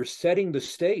when you're setting the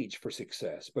stage for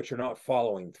success, but you're not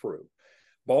following through?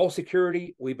 Ball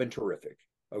security, we've been terrific.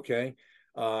 Okay.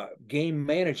 Game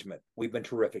management, we've been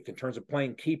terrific in terms of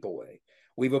playing keep away.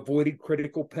 We've avoided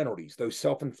critical penalties, those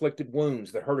self-inflicted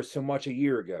wounds that hurt us so much a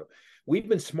year ago. We've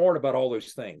been smart about all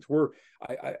those things.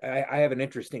 I have an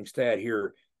interesting stat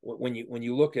here. When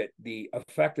you look at the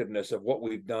effectiveness of what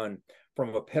we've done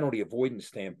from a penalty avoidance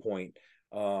standpoint,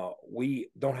 we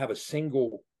don't have a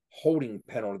single holding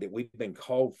penalty that we've been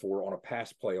called for on a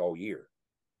pass play all year.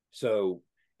 So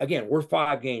again, we're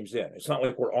 5 games in. It's not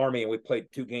like we're Army and we played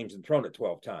 2 games and thrown it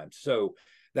 12 times. So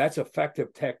that's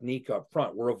effective technique up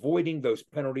front. We're avoiding those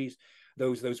penalties,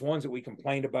 those ones that we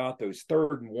complained about, those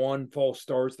 3rd and 1 false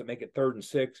starts that make it 3rd and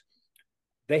 6.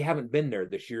 They haven't been there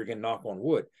this year, again, knock on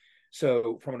wood.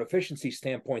 So from an efficiency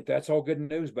standpoint, that's all good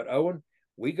news. But Owen,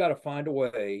 we got to find a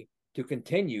way to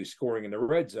continue scoring in the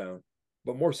red zone,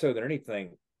 but more so than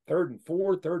anything, 3rd and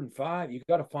 4, 3rd and 5, you've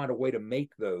got to find a way to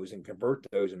make those and convert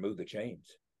those and move the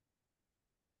chains.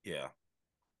 Yeah.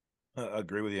 I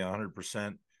agree with you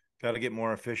 100%. Got to get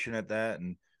more efficient at that.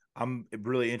 And I'm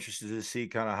really interested to see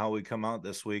kind of how we come out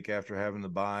this week after having the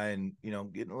bye and,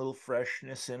 getting a little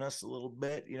freshness in us a little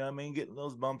bit, getting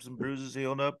those bumps and bruises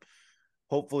healed up.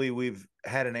 Hopefully we've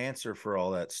had an answer for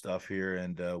all that stuff here,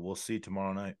 and we'll see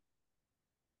tomorrow night.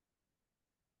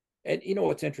 And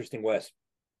what's interesting, Wes,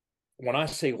 when I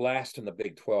say last in the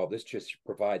Big 12, this just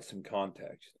provides some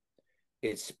context.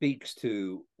 It speaks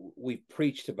to, we've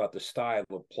preached about the style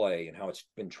of play and how it's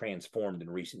been transformed in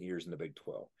recent years in the Big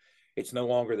 12. It's no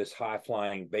longer this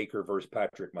high-flying Baker versus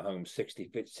Patrick Mahomes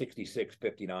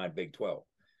 66-59 Big 12.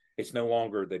 It's no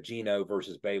longer the Geno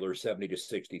versus Baylor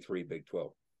 70-63 Big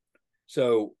 12.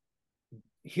 So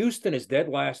Houston is dead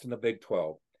last in the Big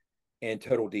 12 in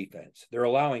total defense. They're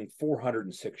allowing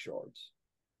 406 yards.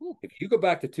 Ooh. If you go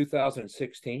back to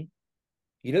 2016,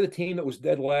 the team that was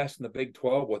dead last in the Big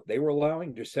 12, what they were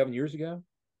allowing just 7 years ago?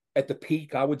 At the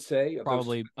peak, I would say.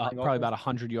 Probably about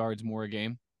 100 yards more a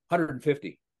game.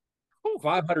 150.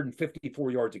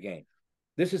 554 yards a game.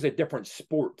 This is a different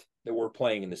sport that we're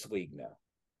playing in this league now.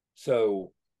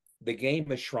 So the game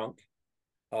has shrunk.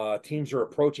 Teams are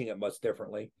approaching it much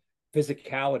differently.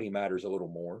 Physicality matters a little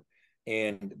more.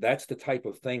 And that's the type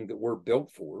of thing that we're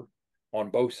built for on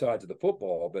both sides of the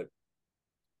football. But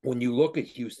when you look at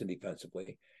Houston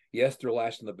defensively, yes, they're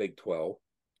last in the Big 12,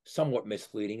 somewhat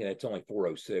misleading, and it's only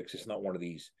 406. It's not one of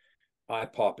these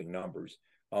eye-popping numbers.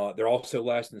 They're also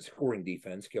last in scoring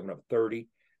defense, giving up 30,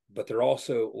 but they're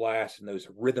also last in those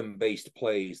rhythm-based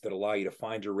plays that allow you to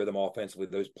find your rhythm offensively,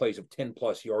 those plays of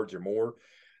 10-plus yards or more.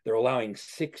 They're allowing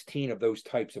 16 of those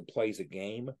types of plays a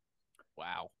game.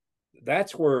 Wow.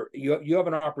 That's where you have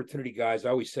an opportunity, guys. I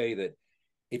always say that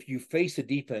if you face a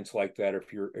defense like that,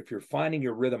 if you're finding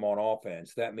your rhythm on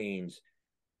offense, that means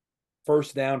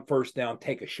first down,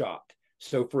 take a shot.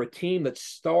 So for a team that's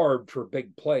starved for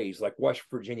big plays like West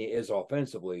Virginia is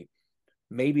offensively,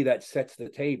 maybe that sets the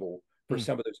table for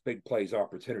some of those big plays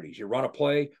opportunities. You run a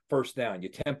play, first down. You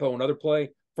tempo another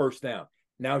play, first down.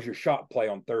 Now's your shot play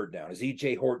on 3rd down. Is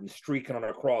E.J. Horton streaking on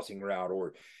a crossing route,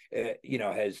 or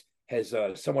has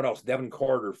someone else, Devin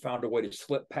Carter, found a way to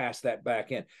slip past that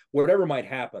back end? Whatever might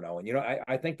happen, Owen.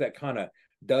 I think that kind of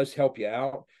does help you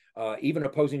out. Even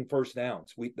opposing first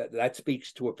downs, that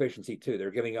speaks to efficiency too.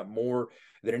 They're giving up more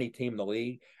than any team in the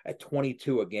league at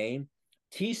 22 a game.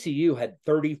 TCU had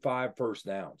 35 first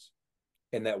downs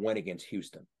in that win against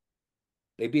Houston.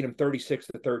 They beat them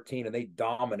 36-13, and they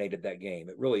dominated that game.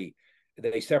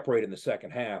 They separated in the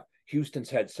second half. Houston's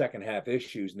had second half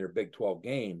issues in their Big 12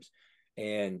 games.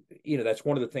 And, that's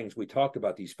one of the things we talked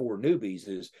about, these 4 newbies,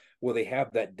 is will they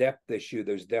have that depth issue,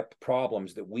 those depth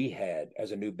problems that we had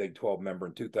as a new Big 12 member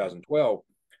in 2012?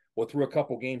 Well, through a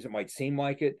couple games, it might seem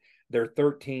like it. They're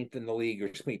 13th in the league, or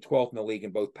 12th in the league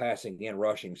in both passing and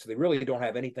rushing. So they really don't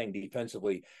have anything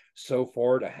defensively so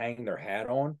far to hang their hat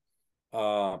on.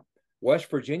 West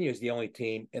Virginia is the only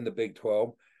team in the Big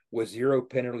 12 with 0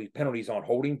 penalties on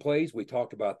holding plays. We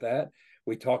talked about that.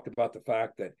 We talked about the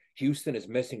fact that Houston is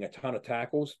missing a ton of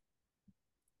tackles.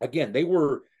 Again, they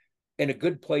were in a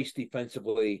good place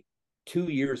defensively 2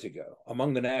 years ago,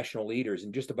 among the national leaders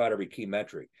in just about every key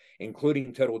metric,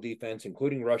 including total defense,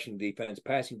 including rushing defense,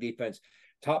 passing defense,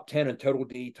 top 10 in total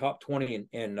D, top 20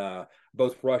 in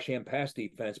both rush and pass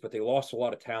defense. But they lost a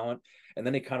lot of talent, and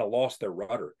then they kind of lost their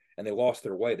rudder and they lost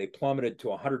their way. They plummeted to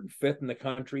 105th in the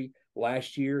country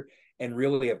last year and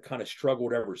really have kind of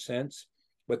struggled ever since.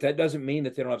 But that doesn't mean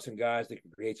that they don't have some guys that can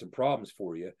create some problems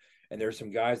for you. And there's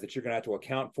some guys that you're going to have to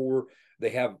account for.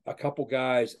 They have a couple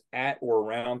guys at or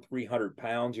around 300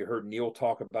 pounds. You heard Neil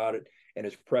talk about it in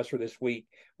his presser this week.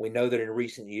 We know that in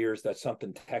recent years, that's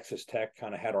something Texas Tech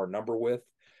kind of had our number with.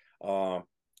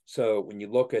 So when you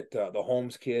look at the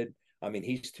Holmes kid, I mean,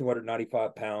 he's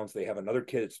 295 pounds. They have another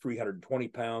kid that's 320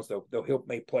 pounds. He'll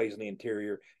make plays in the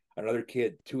interior. Another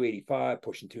kid, 285,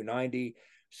 pushing 290.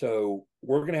 So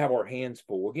we're going to have our hands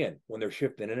full again when they're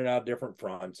shifting in and out of different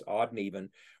fronts, odd and even.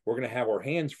 We're going to have our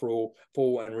hands full.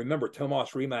 And remember,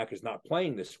 Tomas Rimac is not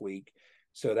playing this week.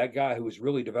 So that guy who was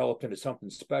really developed into something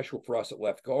special for us at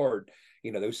left guard,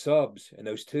 those subs and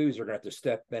those twos are going to have to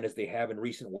step in as they have in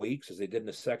recent weeks, as they did in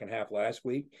the second half last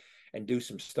week, and do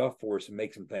some stuff for us and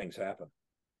make some things happen.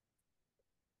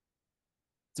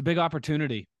 It's a big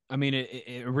opportunity. I mean,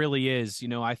 it really is.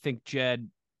 I think, Jed,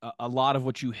 a lot of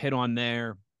what you hit on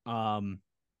there, some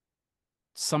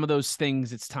of those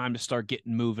things, it's time to start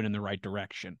getting moving in the right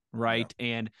direction, right? Yeah.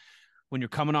 And when you're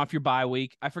coming off your bye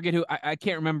week, I forget who, I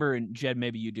can't remember, and Jed,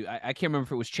 maybe you do. I can't remember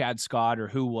if it was Chad Scott or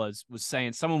who was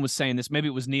saying, someone was saying this, maybe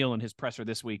it was Neil in his presser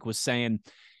this week, was saying,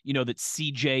 that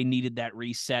CJ needed that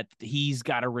reset. He's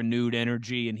got a renewed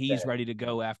energy and he's ready to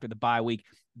go after the bye week.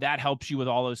 That helps you with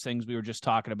all those things we were just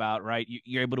talking about, right?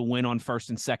 You're able to win on first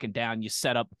and second down. You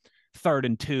set up 3rd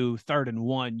and 2, 3rd and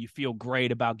 1. You feel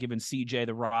great about giving CJ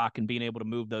the rock and being able to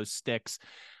move those sticks.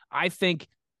 I think,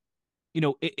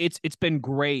 it's been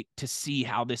great to see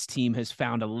how this team has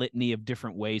found a litany of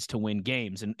different ways to win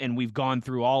games. And we've gone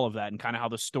through all of that and kind of how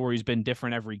the story's been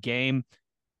different every game.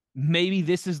 Maybe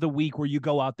this is the week where you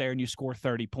go out there and you score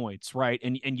 30 points, right?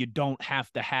 And you don't have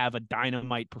to have a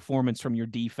dynamite performance from your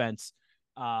defense.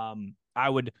 I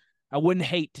wouldn't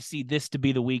hate to see this to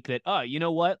be the week that, you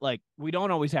know what? Like, we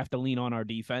don't always have to lean on our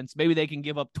defense. Maybe they can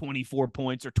give up 24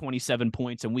 points or 27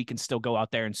 points and we can still go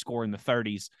out there and score in the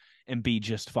 30s and be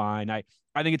just fine. I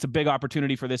think it's a big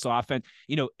opportunity for this offense.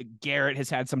 Garrett has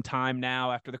had some time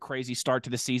now after the crazy start to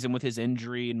the season with his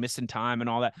injury and missing time and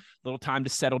all that. Little time to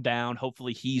settle down.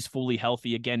 Hopefully he's fully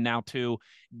healthy again now too.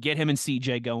 Get him and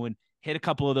CJ going. Hit a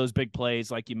couple of those big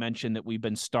plays, like you mentioned, that we've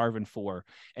been starving for.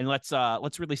 And let's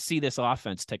really see this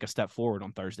offense take a step forward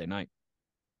on Thursday night.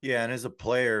 Yeah, and as a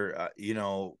player,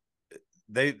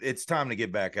 it's time to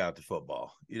get back out to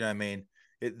football. You know what I mean?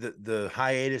 The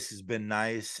hiatus has been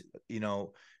nice.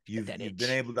 You've been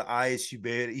able to ice. You've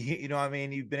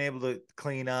been able to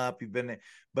clean up.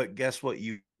 But guess what?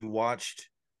 You watched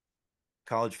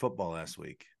college football last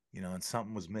week. And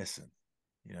something was missing.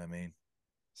 You know what I mean?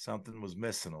 Something was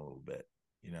missing a little bit.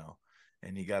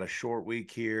 And you got a short week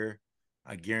here.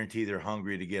 I guarantee they're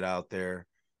hungry to get out there.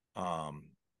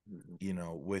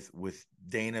 With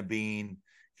Dana being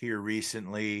here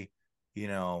recently,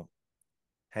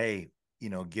 hey,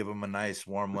 give them a nice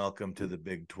warm welcome to the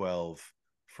Big 12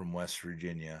 from West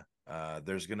Virginia. They're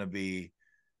going to be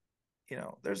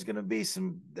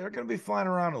flying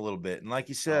around a little bit. And like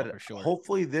you said,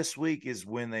 hopefully this week is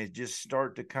when they just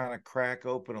start to kind of crack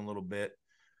open a little bit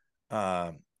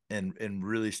and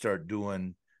really start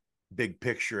doing big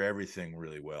picture everything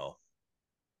really well.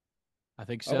 I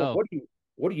think so.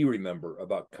 What do you remember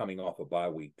about coming off of bye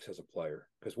weeks as a player?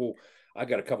 Because I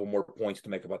got a couple more points to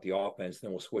make about the offense,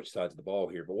 then we'll switch sides of the ball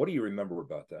here. But what do you remember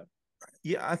about that?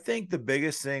 Yeah, I think the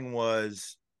biggest thing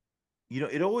was,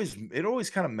 it always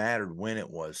kind of mattered when it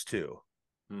was too.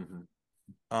 Mm-hmm.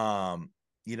 I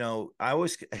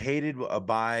always hated a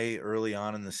bye early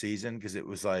on in the season because it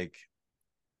was like,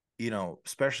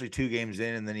 especially 2 games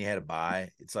in and then you had a bye.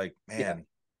 It's like, man,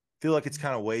 feel like it's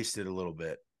kind of wasted a little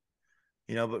bit.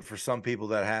 But for some people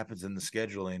that happens in the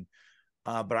scheduling.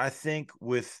 But I think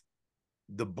with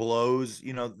the blows,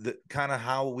 the kind of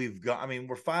how we've got,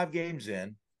 we're 5 games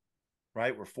in,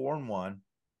 right? We're 4-1.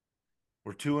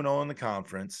 We're 2-0 in the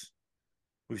conference.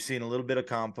 We've seen a little bit of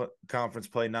conference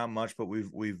play, not much, but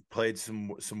we've played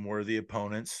some worthy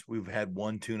opponents. We've had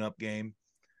 1 tune-up game.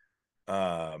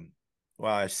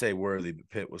 Well, I say worthy, but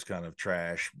Pitt was kind of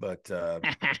trash. But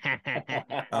they're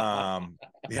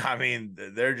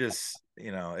just,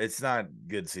 it's not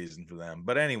good season for them.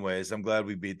 But anyways, I'm glad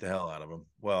we beat the hell out of them.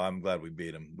 Well, I'm glad we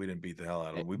beat them. We didn't beat the hell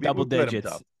out of them. We double digits.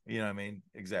 Tough, you know what I mean?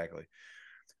 Exactly.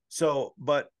 So,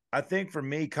 but I think for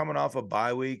me, coming off a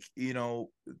bye week, the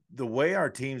way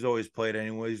our teams always played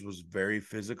anyways was very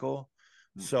physical.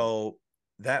 Mm-hmm. So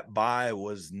that bye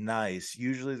was nice.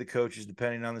 Usually the coaches,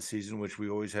 depending on the season, which we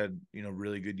always had,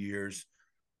 really good years.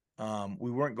 We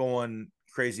weren't going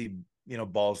crazy,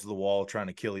 balls to the wall, trying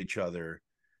to kill each other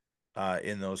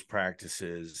in those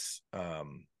practices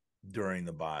during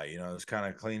the bye. It was kind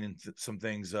of cleaning some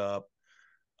things up.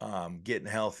 Getting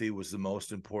healthy was the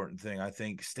most important thing. I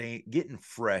think getting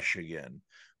fresh again.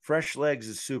 Fresh legs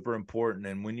is super important.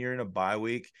 And when you're in a bye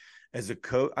week as a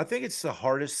coach, I think it's the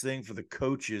hardest thing for the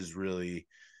coaches really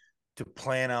to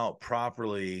plan out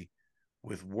properly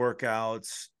with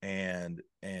workouts and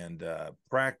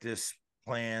practice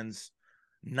plans.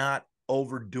 not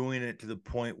overdoing it to the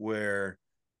point where,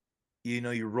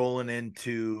 you're rolling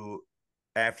into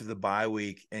after the bye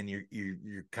week and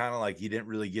you're kind of like, you didn't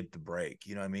really get the break.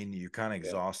 You know what I mean? You're kind of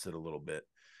exhausted a little bit.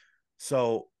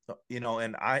 So,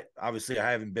 and I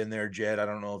haven't been there, Jed. I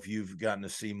don't know if you've gotten to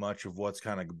see much of what's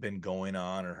kind of been going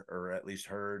on or at least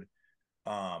heard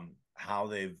how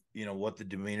they've, what the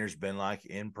demeanor's been like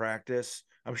in practice.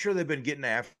 I'm sure they've been getting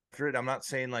after it. I'm not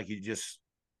saying like you just,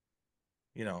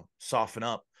 soften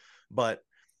up, but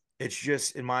it's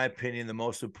just, in my opinion, the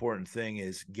most important thing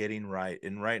is getting right.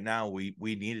 And right now we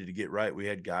needed to get right. We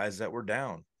had guys that were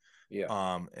down,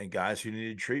 and guys who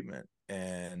needed treatment,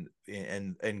 and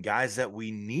guys that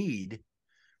we need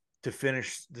to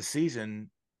finish the season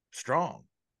strong,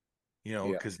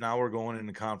 because now we're going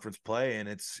into conference play and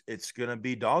it's going to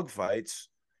be dogfights,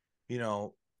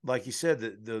 like you said,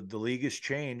 the league has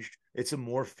changed. It's a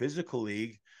more physical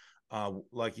league.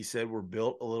 Like you said, we're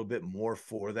built a little bit more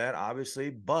for that, obviously,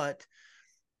 but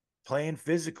playing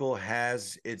physical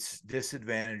has its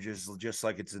disadvantages just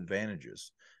like its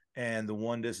advantages. And the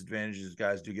one disadvantage is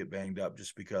guys do get banged up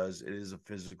just because it is a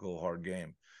physical, hard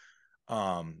game.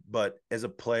 But as a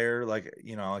player, like,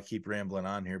 I keep rambling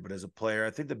on here, but as a player, I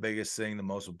think the biggest thing, the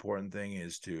most important thing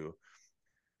is to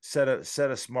set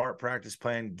a smart practice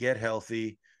plan, get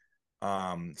healthy,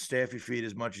 stay off your feet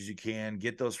as much as you can,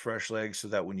 get those fresh legs so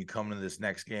that when you come into this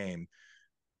next game,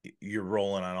 you're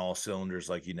rolling on all cylinders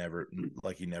like you never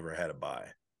had a bye.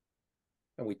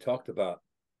 And we talked about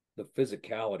the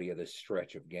physicality of this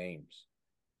stretch of games.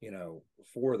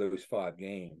 4 of those 5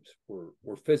 games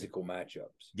were physical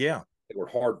matchups. Yeah. They were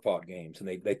hard fought games, and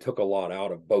they took a lot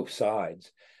out of both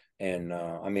sides. And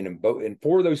in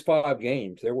 4 of those 5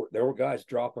 games, there were guys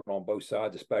dropping on both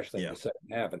sides, especially in the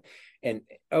second half. And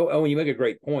you make a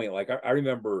great point. Like I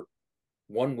remember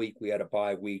one week we had a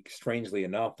bye week. Strangely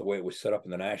enough, the way it was set up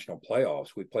in the national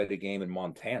playoffs, we played a game in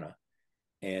Montana,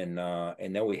 and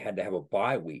then we had to have a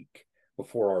bye week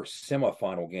before our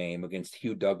semifinal game against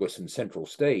Hugh Douglas and Central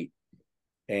State.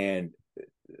 And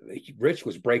Rich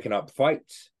was breaking up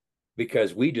fights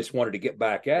because we just wanted to get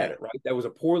back at it, right? That was a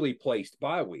poorly placed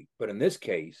bye week. But in this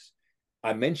case,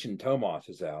 I mentioned Tomas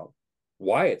is out.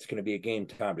 Wyatt's going to be a game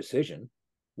time decision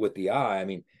with the eye. I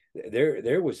mean,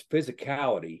 there was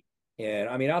physicality. And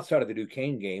I mean, outside of the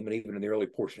Duquesne game, and even in the early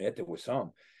portion of it, there was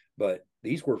some. But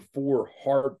these were 4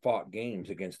 hard-fought games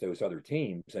against those other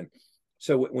teams. And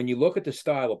so when you look at the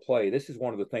style of play, this is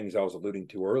one of the things I was alluding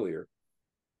to earlier.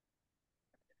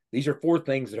 These are 4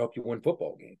 things that help you win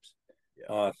football games.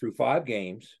 Through 5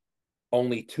 games,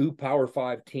 only 2 Power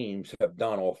 5 teams have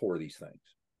done all 4 of these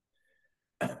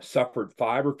things. Suffered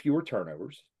 5 or fewer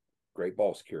turnovers, great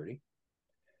ball security.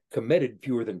 Committed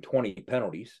fewer than 20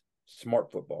 penalties,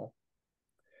 smart football.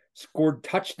 Scored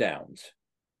touchdowns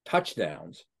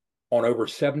on over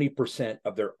 70%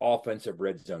 of their offensive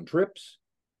red zone trips,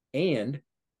 and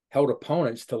held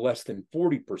opponents to less than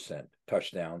 40%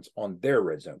 touchdowns on their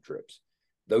red zone trips.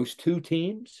 Those 2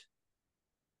 teams,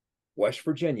 West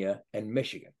Virginia and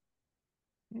Michigan.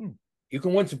 You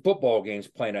can win some football games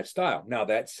playing that style. Now,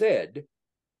 that said,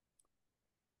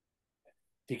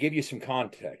 to give you some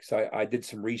context, I did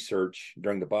some research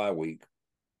during the bye week.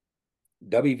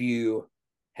 WVU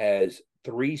has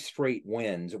 3 straight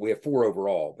wins. We have 4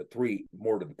 overall, but 3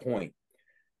 more to the point,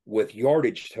 with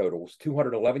yardage totals: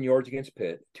 211 yards against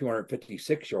Pitt,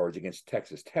 256 yards against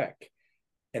Texas Tech,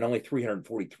 and only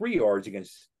 343 yards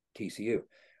against TCU.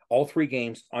 All 3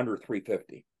 games under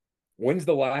 350. When's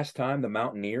the last time the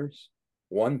Mountaineers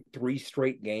won 3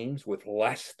 straight games with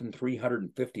less than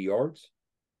 350 yards?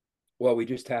 Well, we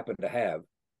just happened to have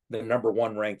the number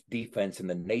 1 ranked defense in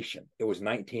the nation. It was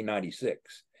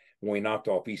 1996 when we knocked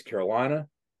off East Carolina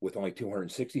with only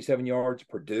 267 yards,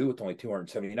 Purdue with only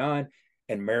 279,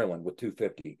 and Maryland with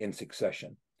 250 in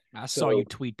succession. I saw you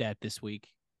tweet that this week.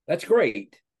 That's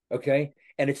great. Okay.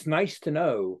 And it's nice to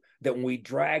know that when we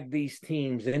drag these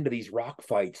teams into these rock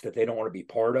fights that they don't want to be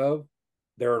part of,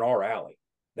 they're in our alley.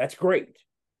 That's great.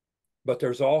 But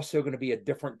there's also going to be a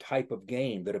different type of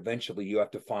game that eventually you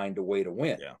have to find a way to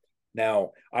win. Yeah.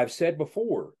 Now, I've said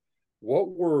before, what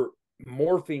we're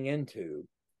morphing into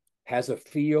has a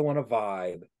feel and a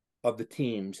vibe of the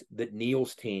teams that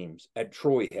Neil's teams at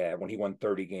Troy had when he won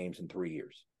 30 games in 3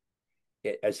 years.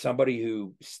 As somebody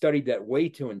who studied that way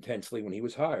too intensely when he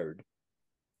was hired,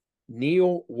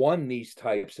 Neil won these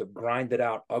types of grinded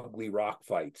out, ugly rock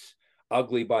fights,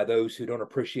 ugly by those who don't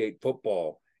appreciate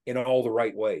football in all the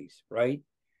right ways, right?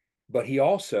 But he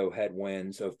also had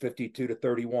wins of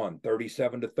 52-31,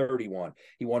 37-31.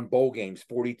 He won bowl games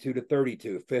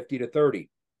 42-32, 50-30.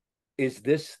 Is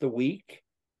this the week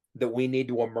that we need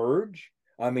to emerge?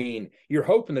 I mean, you're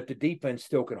hoping that the defense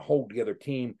still can hold the other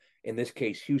team, in this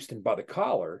case, Houston, by the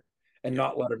collar and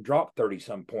not let them drop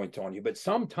 30-some points on you. But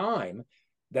sometime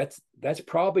that's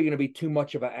probably going to be too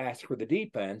much of an ask for the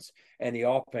defense, and the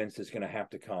offense is going to have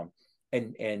to come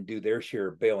and do their share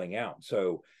of bailing out.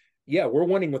 So, yeah, we're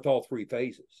winning with all three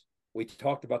phases. We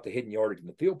talked about the hidden yardage and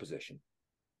the field position.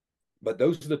 But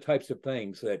those are the types of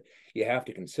things that you have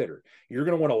to consider. You're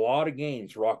going to win a lot of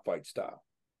games rock fight style,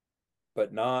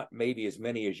 but not maybe as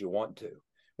many as you want to.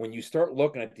 When you start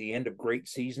looking at the end of great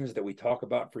seasons that we talk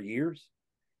about for years,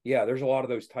 yeah, there's a lot of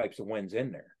those types of wins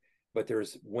in there, but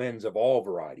there's wins of all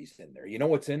varieties in there. You know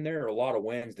what's in there? A lot of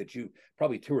wins that you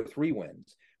probably 2 or 3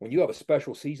 wins. When you have a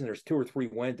special season, there's 2 or 3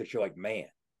 wins that you're like, man,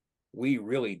 we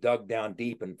really dug down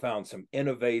deep and found some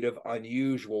innovative,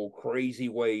 unusual, crazy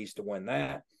ways to win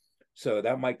that. So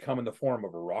that might come in the form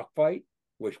of a rock fight,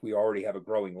 which we already have a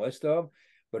growing list of,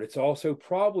 but it's also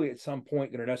probably at some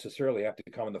point going to necessarily have to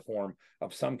come in the form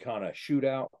of some kind of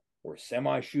shootout or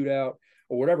semi-shootout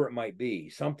or whatever it might be,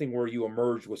 something where you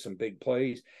emerge with some big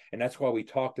plays. And that's why we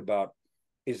talked about,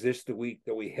 is this the week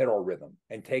that we hit our rhythm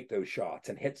and take those shots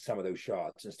and hit some of those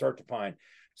shots and start to find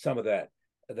some of that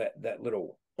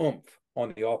little oomph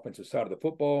on the offensive side of the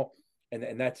football.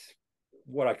 And that's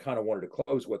what I kind of wanted to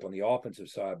close with on the offensive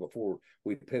side before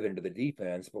we pivot into the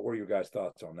defense. But what are your guys'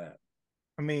 thoughts on that?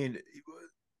 I mean,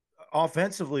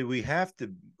 offensively,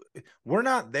 we're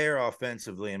not there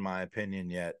offensively, in my opinion,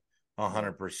 yet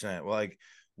 100%. Like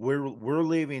we're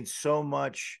leaving so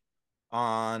much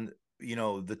on,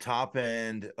 the top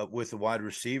end with the wide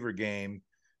receiver game.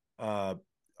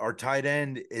 Our tight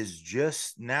end is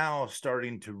just now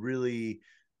starting to really,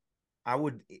 I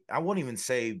wouldn't even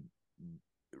say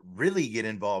really get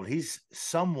involved. He's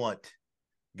somewhat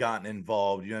gotten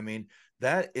involved. You know what I mean?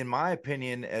 That, in my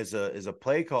opinion, as a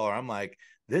play caller, I'm like,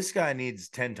 this guy needs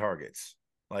 10 targets.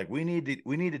 Like we need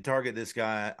to target this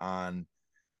guy on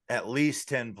at least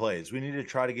 10 plays. We need to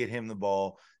try to get him the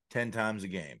ball 10 times a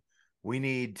game. We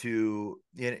need to,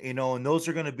 and those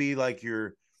are going to be like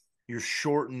your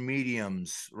short and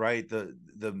mediums, right?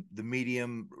 The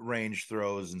medium range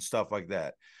throws and stuff like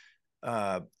that.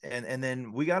 And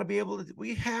then we have to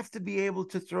be able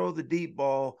to throw the deep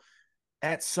ball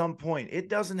at some point. It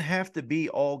doesn't have to be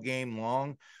all game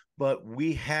long, but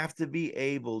we have to be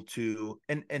able to,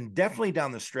 and definitely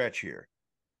down the stretch here.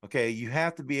 Okay. You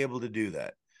have to be able to do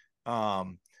that.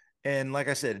 And like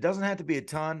I said, it doesn't have to be a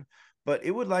ton, but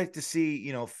it would like to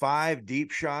see, 5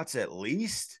 deep shots at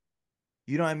least,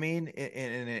 you know what I mean?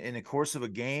 In the course of a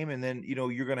game. And then,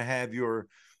 you're going to have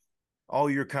all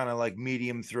your kind of like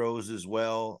medium throws as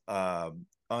well,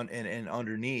 and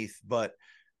underneath, but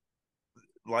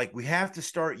like we have to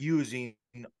start using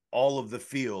all of the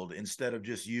field instead of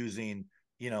just using,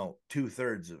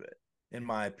 2/3 of it, in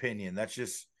my opinion. That's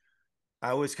just,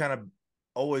 I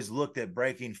always looked at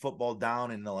breaking football down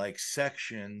into like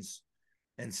sections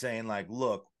and saying like,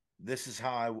 look, this is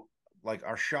how like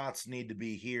our shots need to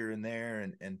be here and there.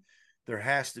 And there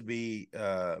has to be,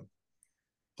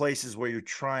 places where you're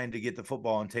trying to get the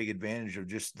football and take advantage of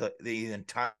just the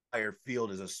entire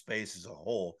field as a space as a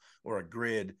whole, or a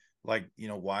grid, like,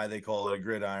 why they call it a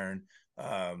gridiron,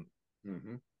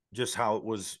 just how it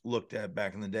was looked at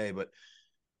back in the day. But,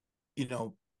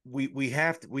 we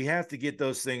have to get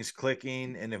those things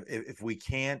clicking. And if we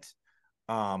can't,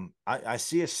 I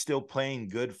see us still playing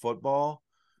good football,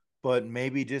 but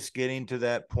maybe just getting to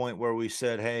that point where we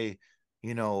said, hey,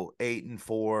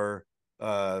 8-4,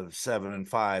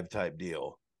 7-5 type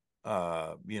deal,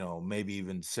 maybe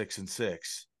even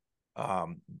 6-6.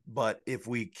 But if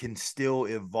we can still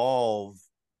evolve,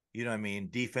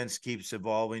 defense keeps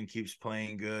evolving, keeps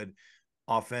playing good,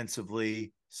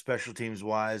 offensively, special teams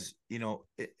wise,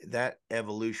 that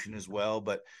evolution as well.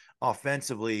 But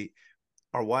offensively,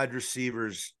 our wide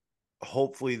receivers,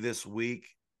 hopefully this week,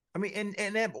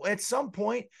 and at some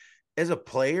point as a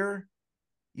player,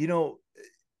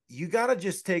 you got to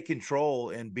just take control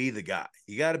and be the guy.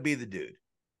 You got to be the dude.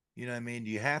 You know what I mean?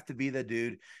 You have to be the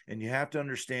dude, and you have to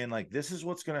understand, like, this is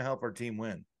what's going to help our team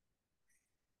win.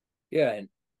 Yeah. And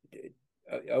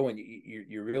Owen,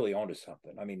 you're really onto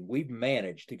something. I mean, we've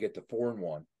managed to get to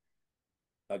 4-1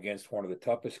 against one of the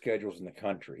toughest schedules in the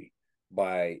country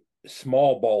by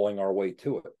small balling our way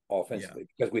to it offensively,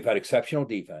 because we've had exceptional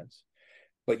defense,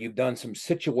 but you've done some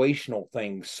situational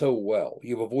things so well.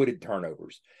 You've avoided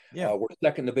turnovers. Yeah. We're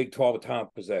second in the Big 12 with time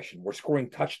possession. We're scoring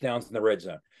touchdowns in the red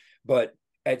zone. But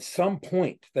at some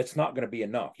point, that's not going to be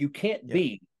enough. You can't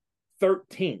be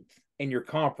 13th in your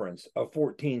conference of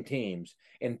 14 teams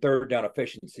in third down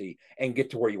efficiency and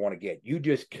get to where you want to get. You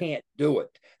just can't do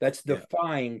it. That's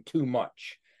defying too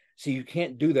much. So you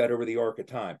can't do that over the arc of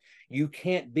time. You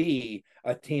can't be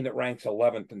a team that ranks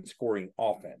 11th in scoring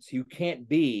offense. You can't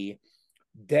be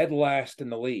dead last in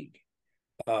the league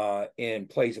in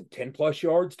plays of 10 plus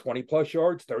yards, 20 plus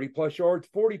yards, 30 plus yards,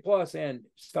 40 plus, and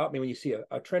stop me when you see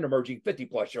a trend emerging 50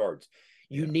 plus yards.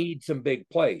 You need some big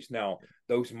plays. Now,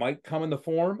 those might come in the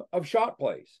form of shot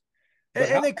plays.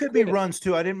 And they could be runs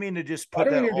too. I didn't mean to just put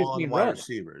that all on wide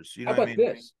receivers. You know how about what I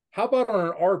mean? this? How about on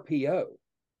an RPO?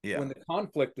 Yeah. When the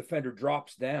conflict defender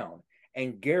drops down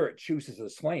and Garrett chooses a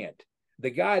slant,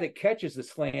 the guy that catches the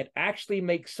slant actually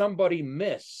makes somebody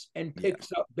miss and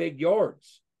picks up big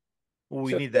yards. Well,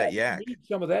 we need that yak. You need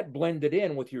some of that blended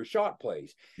in with your shot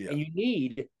plays. Yeah. And you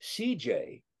need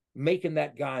CJ making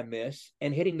that guy miss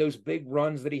and hitting those big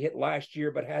runs that he hit last year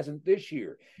but hasn't this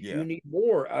year. Yeah. You need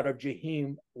more out of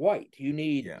Jaheim White. You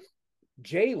need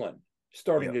Jalen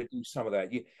starting to do some of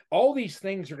that. All these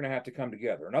things are going to have to come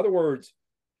together. In other words,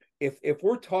 if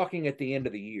we're talking at the end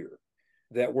of the year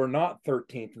that we're not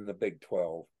 13th in the Big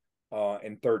 12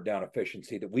 in third down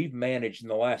efficiency, that we've managed in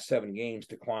the last 7 games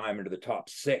to climb into the top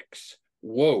 6,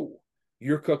 whoa,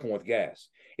 you're cooking with gas.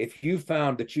 If you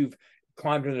found that you've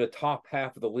climbed into the top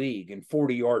half of the league in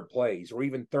 40-yard plays or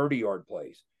even 30-yard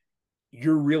plays,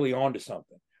 you're really onto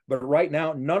something. But right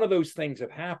now, none of those things have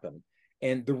happened.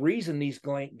 And the reason these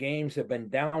games have been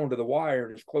down to the wire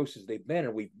and as close as they've been,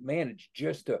 and we've managed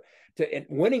just to and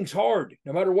winning's hard,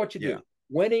 no matter what you do.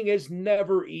 Winning is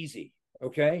never easy,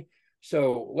 okay?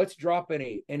 So let's drop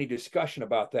any discussion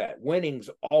about that. Winning's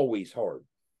always hard.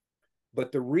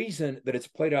 But the reason that it's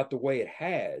played out the way it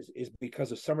has is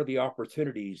because of some of the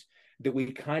opportunities that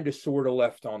we kind of sort of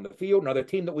left on the field. Now, the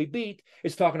team that we beat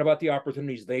is talking about the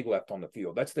opportunities they left on the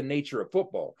field. That's the nature of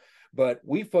football. But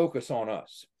we focus on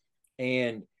us.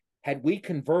 And had we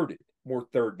converted more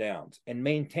third downs and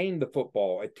maintained the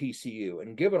football at TCU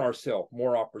and given ourselves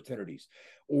more opportunities,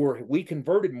 or we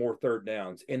converted more third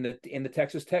downs in the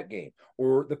Texas Tech game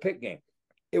or the Pitt game,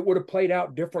 it would have played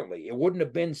out differently. It wouldn't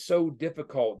have been so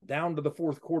difficult down to the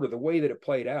fourth quarter the way that it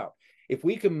played out. If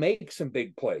we can make some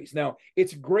big plays. Now,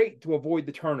 it's great to avoid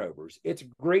the turnovers. It's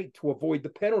great to avoid the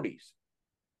penalties.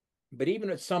 But even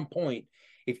at some point,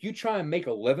 if you try and make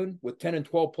a living with 10 and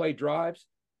 12 play drives,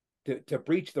 to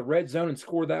breach the red zone and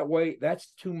score that way,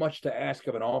 that's too much to ask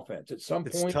of an offense. At some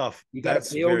point, tough. You got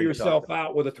to bail yourself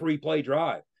out with a 3-play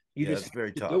drive. You just have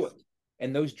very to tough. do it.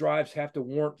 And those drives have to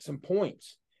warrant some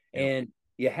points. And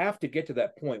you have to get to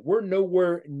that point. We're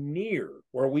nowhere near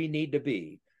where we need to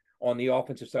be on the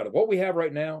offensive side. Of what we have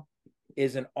right now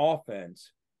is an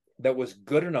offense that was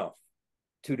good enough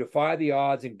to defy the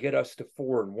odds and get us to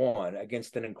 4-1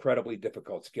 against an incredibly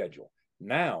difficult schedule.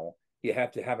 Now, you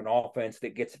have to have an offense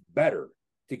that gets better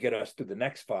to get us to the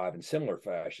next 5 in similar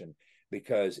fashion,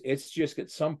 because it's just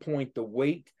at some point the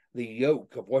weight, the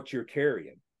yoke of what you're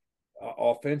carrying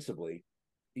offensively,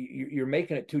 you're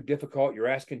making it too difficult. You're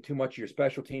asking too much of your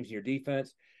special teams and your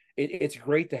defense. It's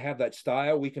great to have that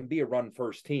style. We can be a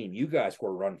run-first team. You guys were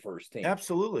a run-first team.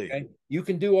 Absolutely. Okay? You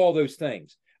can do all those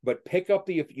things, but pick up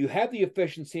you have the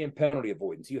efficiency in penalty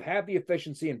avoidance. You have the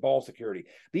efficiency in ball security.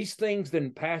 These things that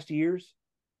in past years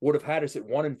would have had us at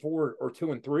 1-4 or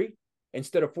 2-3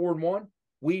 instead of 4-1.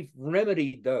 We've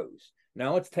remedied those.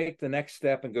 Now let's take the next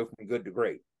step and go from good to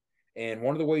great. And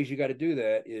one of the ways you got to do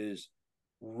that is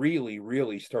really,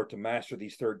 really start to master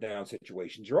these third down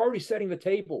situations. You're already setting the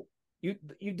table. You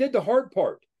did the hard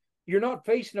part. You're not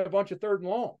facing a bunch of third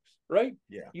and longs, right?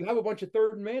 Yeah. You have a bunch of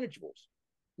third and manageables.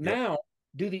 Now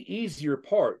do the easier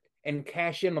part and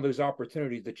cash in on those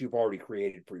opportunities that you've already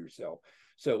created for yourself.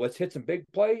 So let's hit some big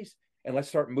plays. And let's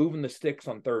start moving the sticks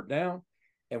on third down.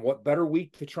 And what better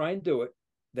week to try and do it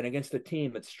than against a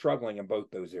team that's struggling in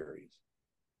both those areas?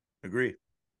 Agree.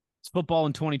 It's football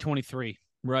in 2023,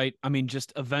 right? I mean,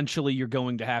 just eventually you're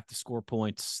going to have to score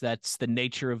points. That's the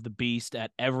nature of the beast at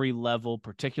every level,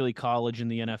 particularly college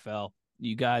and the NFL.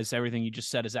 You guys, everything you just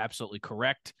said is absolutely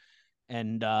correct.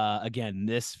 And again,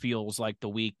 this feels like the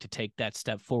week to take that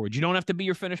step forward. You don't have to be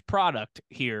your finished product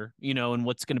here, and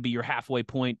what's going to be your halfway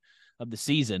point of the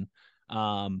season.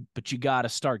 But you got to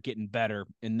start getting better.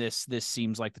 And this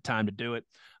seems like the time to do it.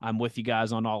 I'm with you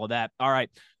guys on all of that. All right.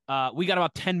 We got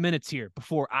about 10 minutes here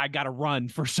before I got to run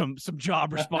for some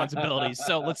job responsibilities.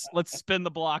 So let's spin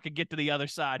the block and get to the other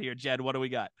side here. Jed, what do we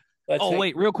got?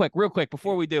 Wait, real quick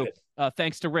before we do,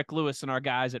 thanks to Rick Lewis and our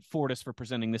guys at Fortis for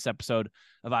presenting this episode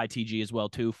of ITG as well,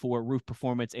 too. For roof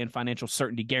performance and financial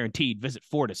certainty guaranteed, visit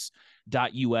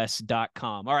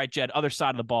fortis.us.com. All right, Jed, other side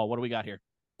of the ball. What do we got here?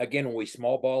 Again, when we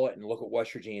small ball it and look at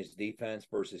West Virginia's defense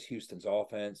versus Houston's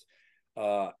offense,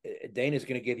 Dana's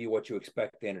going to give you what you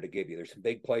expect Dana to give you. There's some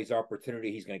big plays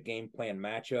opportunity. He's going to game plan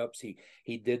matchups.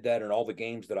 He did that in all the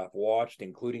games that I've watched,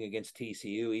 including against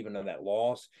TCU. Even in that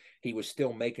loss, he was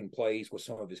still making plays with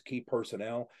some of his key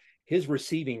personnel. His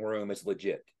receiving room is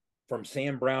legit. From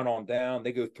Sam Brown on down,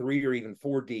 they go 3 or even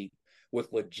 4 deep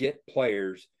with legit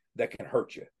players that can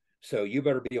hurt you. So you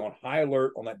better be on high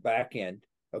alert on that back end.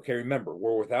 Okay, remember,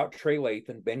 we're without Trey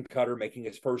Lathan, Ben Cutter making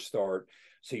his first start.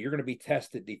 So you're going to be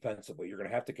tested defensively. You're going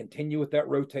to have to continue with that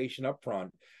rotation up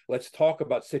front. Let's talk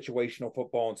about situational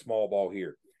football and small ball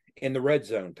here. In the red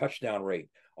zone, touchdown rate.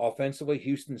 Offensively,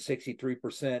 Houston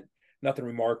 63%. Nothing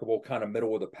remarkable, kind of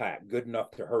middle of the pack. Good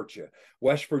enough to hurt you.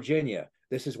 West Virginia,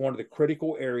 this is one of the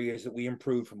critical areas that we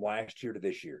improved from last year to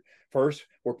this year. First,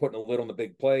 we're putting a lid on the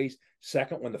big plays.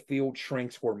 Second, when the field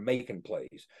shrinks, we're making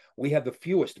plays. We have the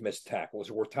fewest missed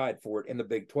tackles. We're tied for it in the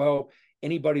Big 12.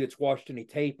 Anybody that's watched any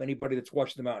tape, anybody that's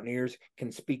watched the Mountaineers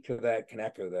can speak to that, can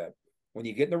echo that. When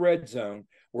you get in the red zone,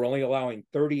 we're only allowing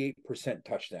 38%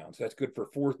 touchdowns. That's good for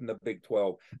 4th in the Big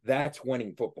 12. That's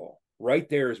winning football. Right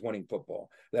there is winning football.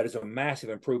 That is a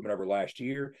massive improvement over last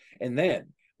year. And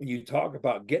then when you talk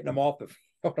about getting them off the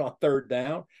field on 3rd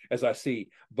down, as I see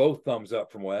both thumbs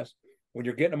up from Wes, when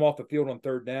you're getting them off the field on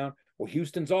 3rd down, well,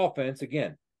 Houston's offense,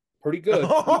 again, pretty good.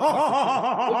 Look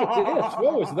at this.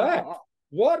 What was that?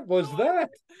 What was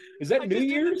that? Is that New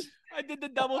Year's? I did the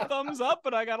double thumbs up,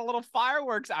 and I got a little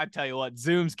fireworks. I tell you what,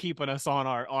 Zoom's keeping us on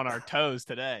our toes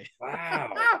today.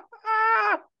 Wow.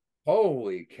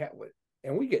 Holy cat.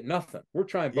 And we get nothing. We're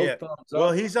trying both thumbs up.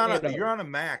 Well, you're on a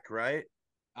Mac, right?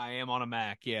 I am on a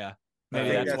Mac, yeah. Maybe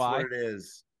that's why. What it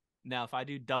is. Now, if I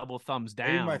do double thumbs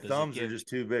down, maybe my thumbs are just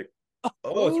too big.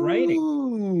 Oh, it's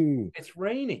raining. It's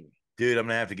raining. Dude, I'm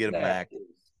going to have to get a Mac.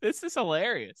 This is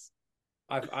hilarious.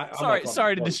 I'm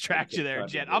sorry to distract you there,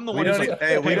 Jet. I'm the one.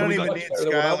 We don't even need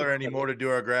Skylar anymore to do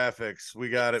our graphics. We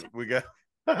got it.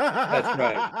 That's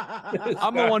right.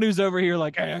 I'm the one who's over here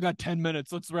like, hey, I got 10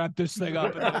 minutes. Let's wrap this thing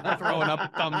up. And then throwing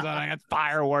up thumbs on. I got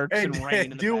fireworks and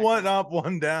rain. Do one up,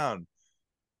 one down.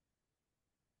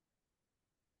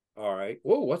 All right.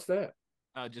 Whoa, what's that?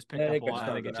 Just picked up one.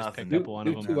 I think it just picked up one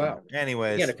of them. 2 out.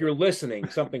 Anyways. Again, if you're listening,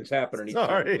 something's happening.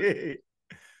 Sorry.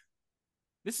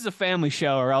 This is a family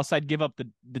show, or else I'd give up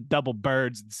the double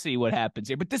birds and see what happens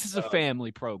here. But this is a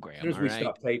family program. As soon as we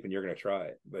stop taping, you're going to try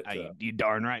it. But you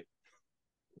darn right.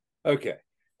 Okay.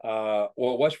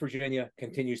 Well, West Virginia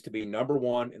continues to be number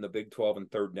 1 in the Big 12 in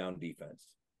 3rd down defense.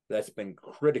 That's been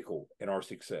critical in our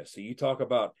success. So you talk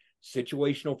about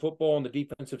situational football on the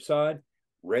defensive side,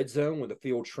 red zone when the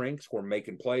field shrinks, we're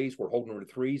making plays, we're holding them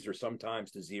to 3s or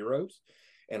sometimes to 0s.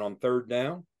 And on 3rd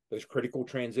down, those critical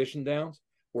transition downs,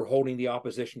 we're holding the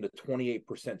opposition to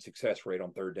 28% success rate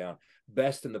on 3rd down,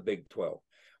 best in the Big 12.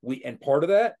 And part of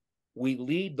that, we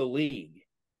lead the league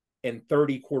in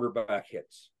 30 quarterback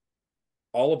hits.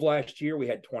 All of last year, we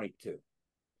had 22.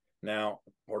 Now,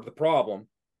 part of the problem,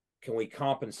 can we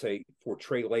compensate for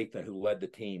Trey Lathan, who led the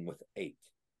team with 8?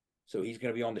 So he's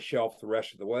going to be on the shelf the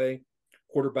rest of the way.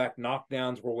 Quarterback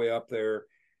knockdowns were way up there.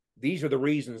 These are the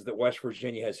reasons that West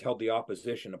Virginia has held the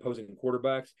opposition, opposing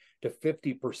quarterbacks, to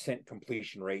 50%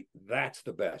 completion rate. That's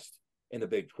the best in the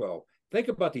Big 12. Think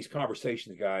about these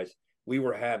conversations, guys, we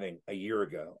were having a year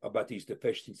ago about these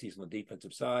deficiencies on the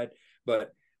defensive side.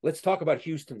 But let's talk about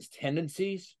Houston's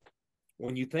tendencies.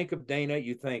 When you think of Dana,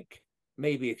 you think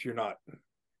maybe if you're not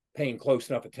paying close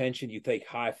enough attention, you think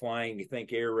high flying, you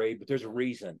think air raid. But there's a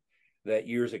reason that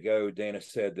years ago Dana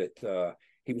said that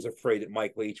he was afraid that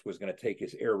Mike Leach was going to take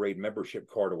his air raid membership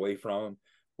card away from him.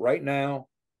 Right now,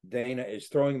 Dana is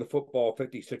throwing the football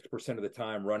 56% of the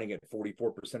time, running it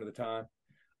 44% of the time.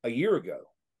 A year ago,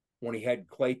 when he had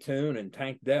Clay Toon and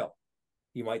Tank Dell,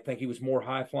 you might think he was more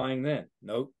high-flying then.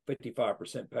 Nope,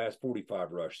 55% pass,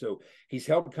 45 rush. So he's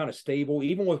held kind of stable.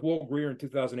 Even with Will Greer in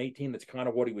 2018, that's kind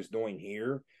of what he was doing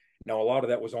here. Now, a lot of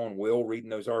that was on Will reading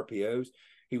those RPOs.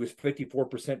 He was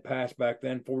 54% pass back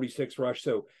then, 46 rush.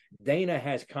 So Dana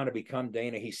has kind of become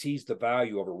Dana. He sees the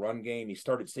value of a run game. He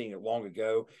started seeing it long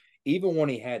ago. Even when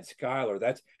he had Skylar,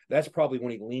 that's probably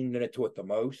when he leaned into it the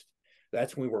most.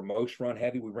 That's when we were most run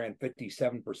heavy. We ran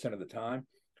 57% of the time.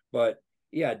 But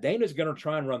yeah, Dana's going to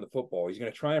try and run the football. He's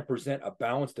going to try and present a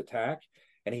balanced attack.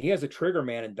 And he has a trigger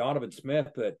man in Donovan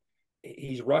Smith that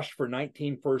he's rushed for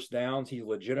 19 first downs. He's a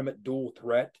legitimate dual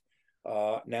threat.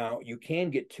 Now, you can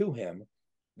get to him.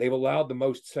 They've allowed the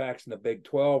most sacks in the Big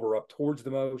 12 or up towards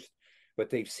the most, but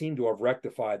they've seemed to have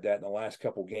rectified that in the last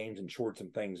couple games and shored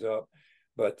some things up.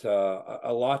 But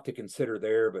a lot to consider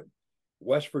there. But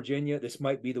West Virginia, this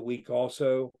might be the week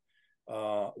also.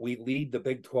 We lead the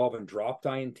Big 12 in dropped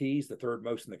INTs, the 3rd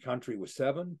most in the country with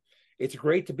 7. it's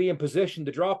great to be in position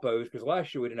to drop those, because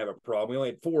last year we didn't have a problem. We only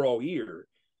had 4 all year.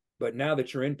 But now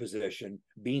that you're in position,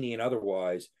 Beanie and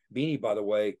otherwise, Beanie, by the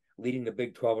way, leading the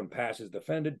Big 12 in passes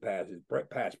defended, pass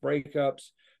breakups.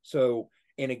 So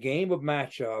in a game of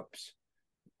matchups,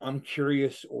 I'm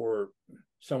curious or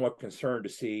somewhat concerned to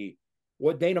see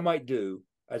what Dana might do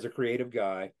as a creative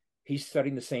guy. He's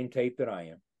studying the same tape that I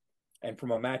am. And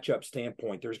from a matchup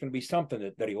standpoint, there's going to be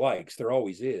something that he likes. There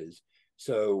always is.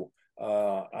 So,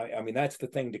 I mean, that's the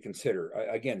thing to consider.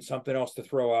 Again, something else to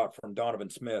throw out from Donovan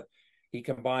Smith. He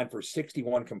combined for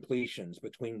 61 completions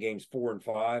between games 4 and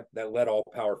 5. That led all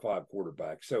Power 5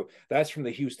 quarterbacks. So that's from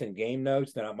the Houston game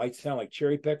notes. Now, it might sound like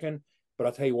cherry picking, but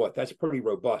I'll tell you what, that's pretty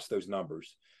robust, those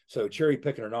numbers. So cherry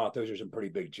picking or not, those are some pretty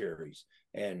big cherries.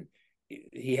 And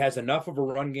he has enough of a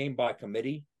run game by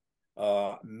committee.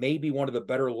 Maybe one of the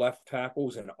better left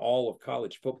tackles in all of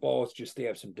college football. It's just they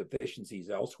have some deficiencies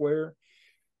elsewhere.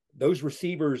 Those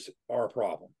receivers are a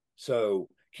problem. So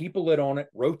keep a lid on it,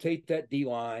 rotate that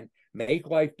D-line, make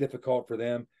life difficult for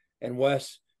them. And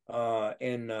Wes,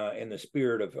 in the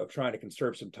spirit of trying to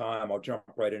conserve some time, I'll jump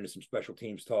right into some special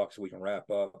teams talk so we can wrap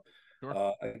up.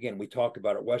 Sure. Again, we talked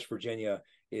about it. West Virginia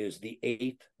is the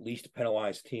 8th least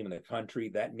penalized team in the country.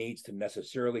 That needs to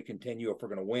necessarily continue if we're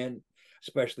going to win,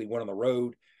 especially win on the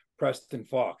road. Preston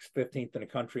Fox, 15th in the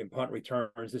country in punt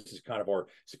returns. This is kind of our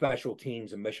special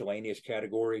teams and miscellaneous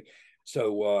category.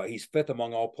 So he's 5th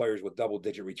among all players with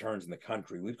double-digit returns in the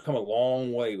country. We've come a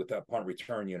long way with that punt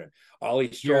return unit.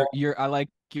 Ollie Straw, I like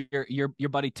your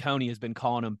buddy Tony has been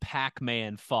calling him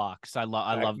Pac-Man Fox. I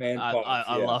love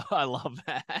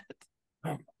that.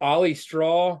 Ollie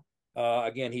Straw,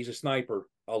 again, he's a sniper.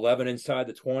 11 inside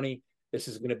the 20. This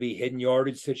is going to be hidden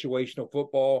yardage situational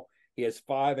football. He has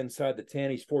 5 inside the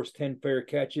 10. He's forced 10 fair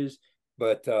catches.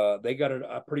 But they got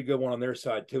a pretty good one on their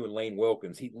side, too, in Lane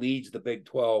Wilkins. He leads the Big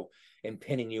 12 in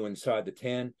pinning you inside the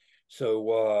 10.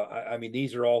 So, I mean,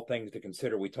 these are all things to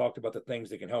consider. We talked about the things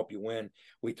that can help you win.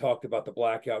 We talked about the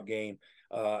blackout game.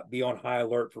 Be on high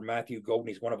alert for Matthew Golden.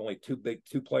 He's one of only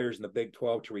two players in the Big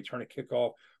 12 to return a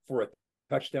kickoff for a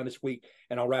touchdown this week.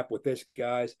 And I'll wrap with this,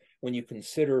 guys. When you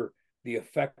consider the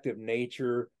effective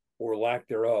nature or lack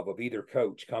thereof of either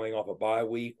coach coming off a bye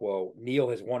week. Well, Neil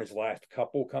has won his last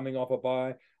couple coming off a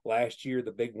bye. Last year,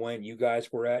 the big win you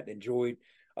guys were at and enjoyed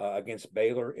against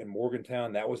Baylor in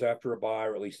Morgantown, that was after a bye,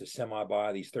 or at least a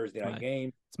semi-bye, these Thursday night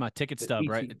games. It's my ticket stub,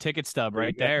 right? The ticket stub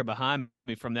right there behind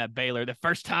me from that Baylor. The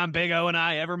first time Big O and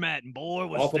I ever met, and boy,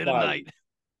 was it a night.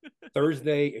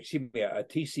 Thursday, excuse me,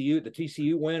 TCU, the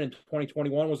TCU win in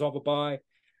 2021 was off a bye.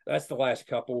 That's the last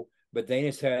couple. But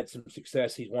Dana's had some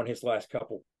success. He's won his last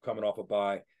couple coming off a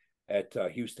bye at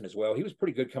Houston as well. He was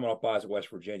pretty good coming off byes at West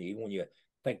Virginia. Even when you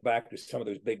think back to some of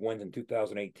those big wins in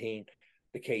 2018,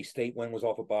 the K-State win was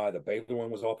off a bye. The Baylor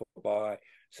win was off a bye.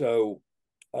 So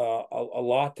a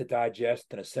lot to digest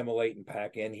and assimilate and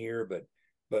pack in here.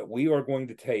 But we are going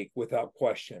to take, without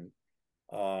question,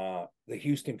 the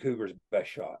Houston Cougars' best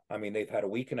shot. I mean, they've had a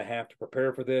week and a half to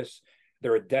prepare for this.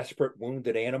 They're a desperate,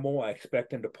 wounded animal. I expect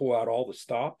them to pull out all the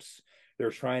stops. They're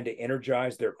trying to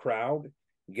energize their crowd,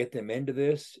 get them into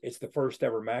this. It's the first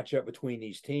ever matchup between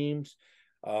these teams.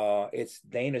 It's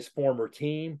Dana's former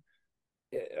team.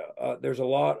 There's a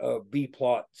lot of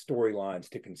B-plot storylines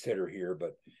to consider here.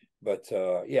 But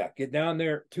yeah, get down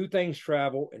there. 2 things: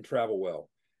 travel and travel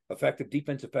well. Effective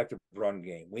defense, effective run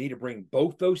game. We need to bring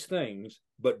both those things,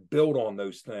 but build on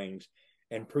those things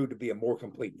and prove to be a more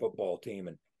complete football team.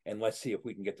 And let's see if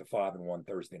we can get to 5-1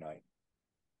 Thursday night.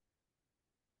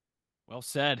 Well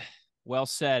said. Well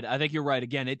said. I think you're right.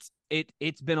 Again,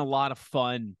 it's been a lot of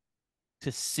fun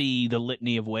to see the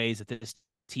litany of ways that this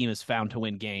team has found to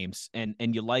win games. And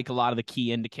you like a lot of the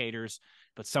key indicators,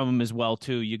 but some of them as well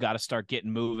too. You got to start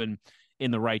getting moving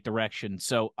in the right direction.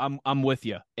 So I'm with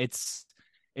you. It's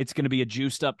going to be a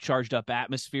juiced up, charged up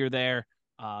atmosphere there.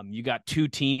 You got 2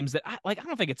 teams that I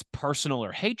don't think it's personal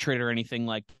or hatred or anything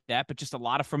like that, but just a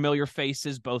lot of familiar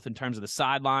faces, both in terms of the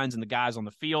sidelines and the guys on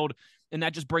the field. And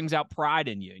that just brings out pride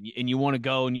in you. And you want to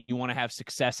go and you want to have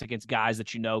success against guys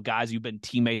that you know, guys you've been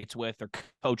teammates with or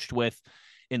coached with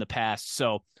in the past.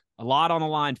 So a lot on the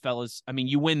line, fellas. I mean,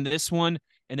 you win this one,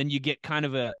 and then you get kind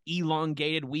of a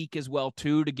elongated week as well,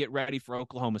 too, to get ready for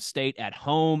Oklahoma State at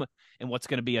home and what's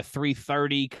going to be a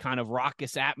 3:30 kind of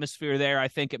raucous atmosphere there, I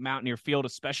think, at Mountaineer Field,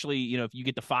 especially, you know, if you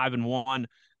get to 5-1,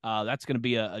 that's going to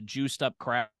be a juiced up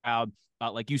crowd.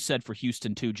 Like you said, for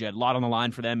Houston too, Jed, a lot on the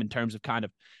line for them in terms of kind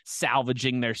of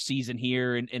salvaging their season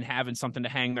here and having something to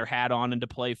hang their hat on and to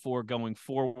play for going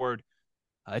forward.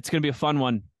 It's going to be a fun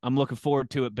one. I'm looking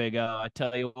forward to it, Big. I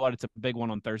tell you what, it's a big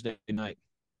one on Thursday night.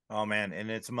 Oh, man,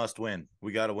 and it's a must win.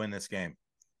 We got to win this game.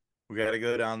 We got to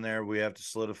go down there. We have to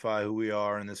solidify who we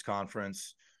are in this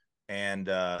conference. And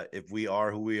if we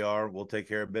are who we are, we'll take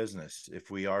care of business. If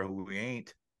we are who we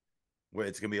ain't,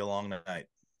 it's going to be a long night.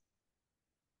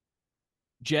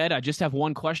 Jed, I just have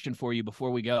one question for you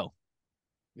before we go.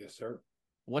 Yes, sir.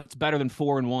 What's better than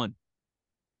 4-1?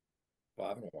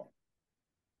 5-1.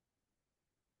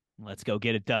 Let's go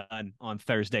get it done on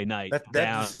Thursday night.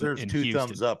 That deserves 2 Houston.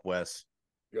 thumbs up, Wes.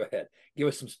 Go ahead. Give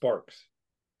us some sparks.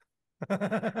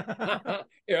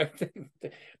 Yeah,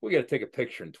 we got to take a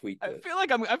picture and tweet this. I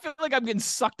feel like I'm getting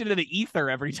sucked into the ether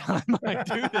every time I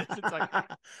do this. It's like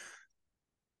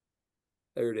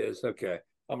there it is. Okay,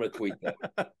 I'm gonna tweet that.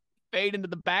 Fade into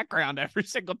the background every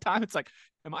single time. It's like,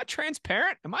 am I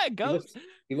transparent? Am I a ghost?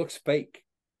 He looks fake.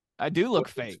 I do look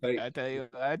fake. I tell you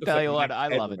what, I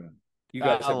love it. You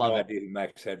guys have no idea who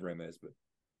Max Headroom is,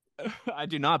 but I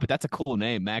do not. But that's a cool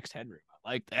name, Max Headroom. I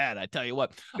like that. I tell you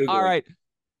what. Google All right.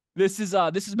 This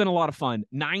has been a lot of fun.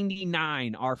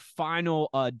 99, our final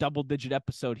double-digit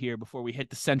episode here before we hit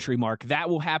the century mark. That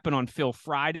will happen on Phil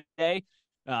Friday.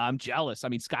 I'm jealous. I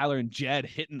mean, Skylar and Jed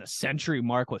hitting the century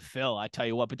mark with Phil. I tell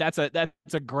you what, but that's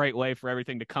a great way for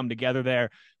everything to come together there.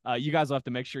 You guys will have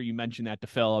to make sure you mention that to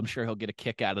Phil. I'm sure he'll get a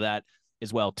kick out of that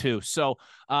as well too. So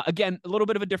again, a little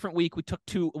bit of a different week. We took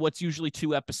what's usually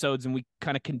 2 episodes and we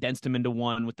kind of condensed them into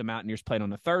one with the Mountaineers playing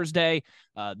on a Thursday.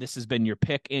 This has been your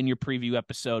pick and your preview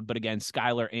episode. But again,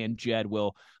 Skylar and Jed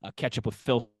will catch up with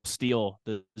Phil Steele,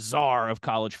 the czar of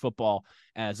college football,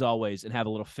 as always, and have a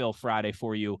little Phil Friday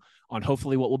for you on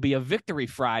hopefully what will be a victory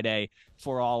Friday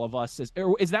for all of us. Is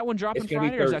that one dropping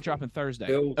Friday or is that dropping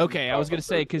Thursday? Okay, I was going to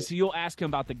say, because you'll ask him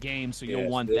about the game, so you'll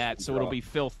want that. So it'll be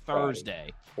Phil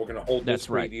Thursday. We're going to hold this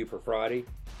preview for Friday.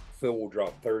 Phil will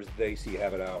drop Thursday, so you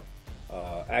have it out.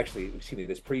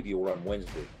 This preview will run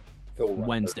Wednesday. Phil will run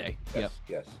Wednesday. Thursday.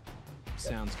 Yes.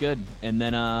 Sounds good. And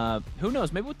then who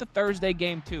knows? Maybe with the Thursday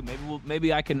game too.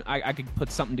 Maybe I could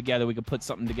put something together. We could put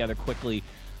something together quickly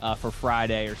for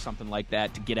Friday or something like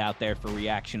that to get out there for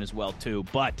reaction as well too.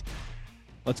 But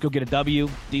let's go get a W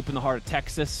deep in the heart of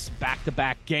Texas.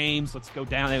 Back-to-back games. Let's go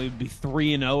down. It would be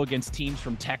 3-0 against teams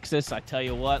from Texas. I tell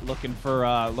you what, looking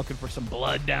for some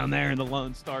blood down there in the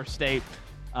Lone Star State.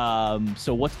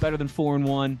 So what's better than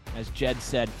 4-1? As Jed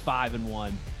said,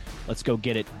 5-1. Let's go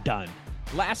get it done.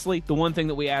 Lastly, the one thing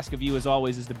that we ask of you, as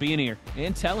always, is to be an ear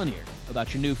and tell an ear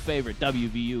about your new favorite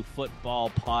WVU football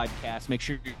podcast. Make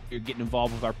sure you're getting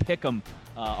involved with our Pick'em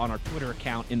on our Twitter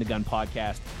account, In the Gun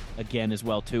Podcast, again as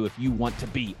well, too, if you want to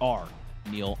be our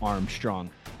Neil Armstrong.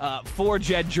 For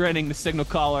Jed Drenning, the signal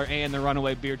caller, and the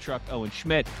runaway beer truck, Owen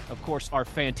Schmidt. Of course, our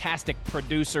fantastic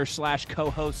producer /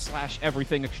 co-host /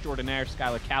 everything extraordinaire,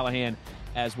 Skylar Callahan,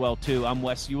 as well, too. I'm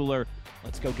Wes Euler.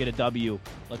 Let's go get a W.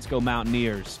 Let's go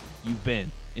Mountaineers. You've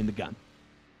been in the gun.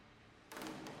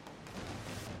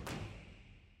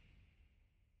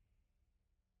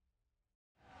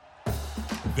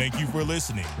 Thank you for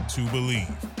listening to Believe.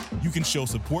 You can show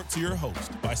support to your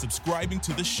host by subscribing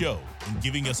to the show and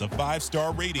giving us a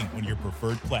 5-star rating on your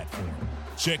preferred platform.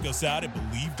 Check us out at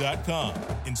Believe.com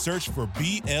and search for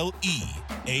BLEAV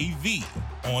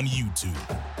on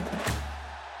YouTube.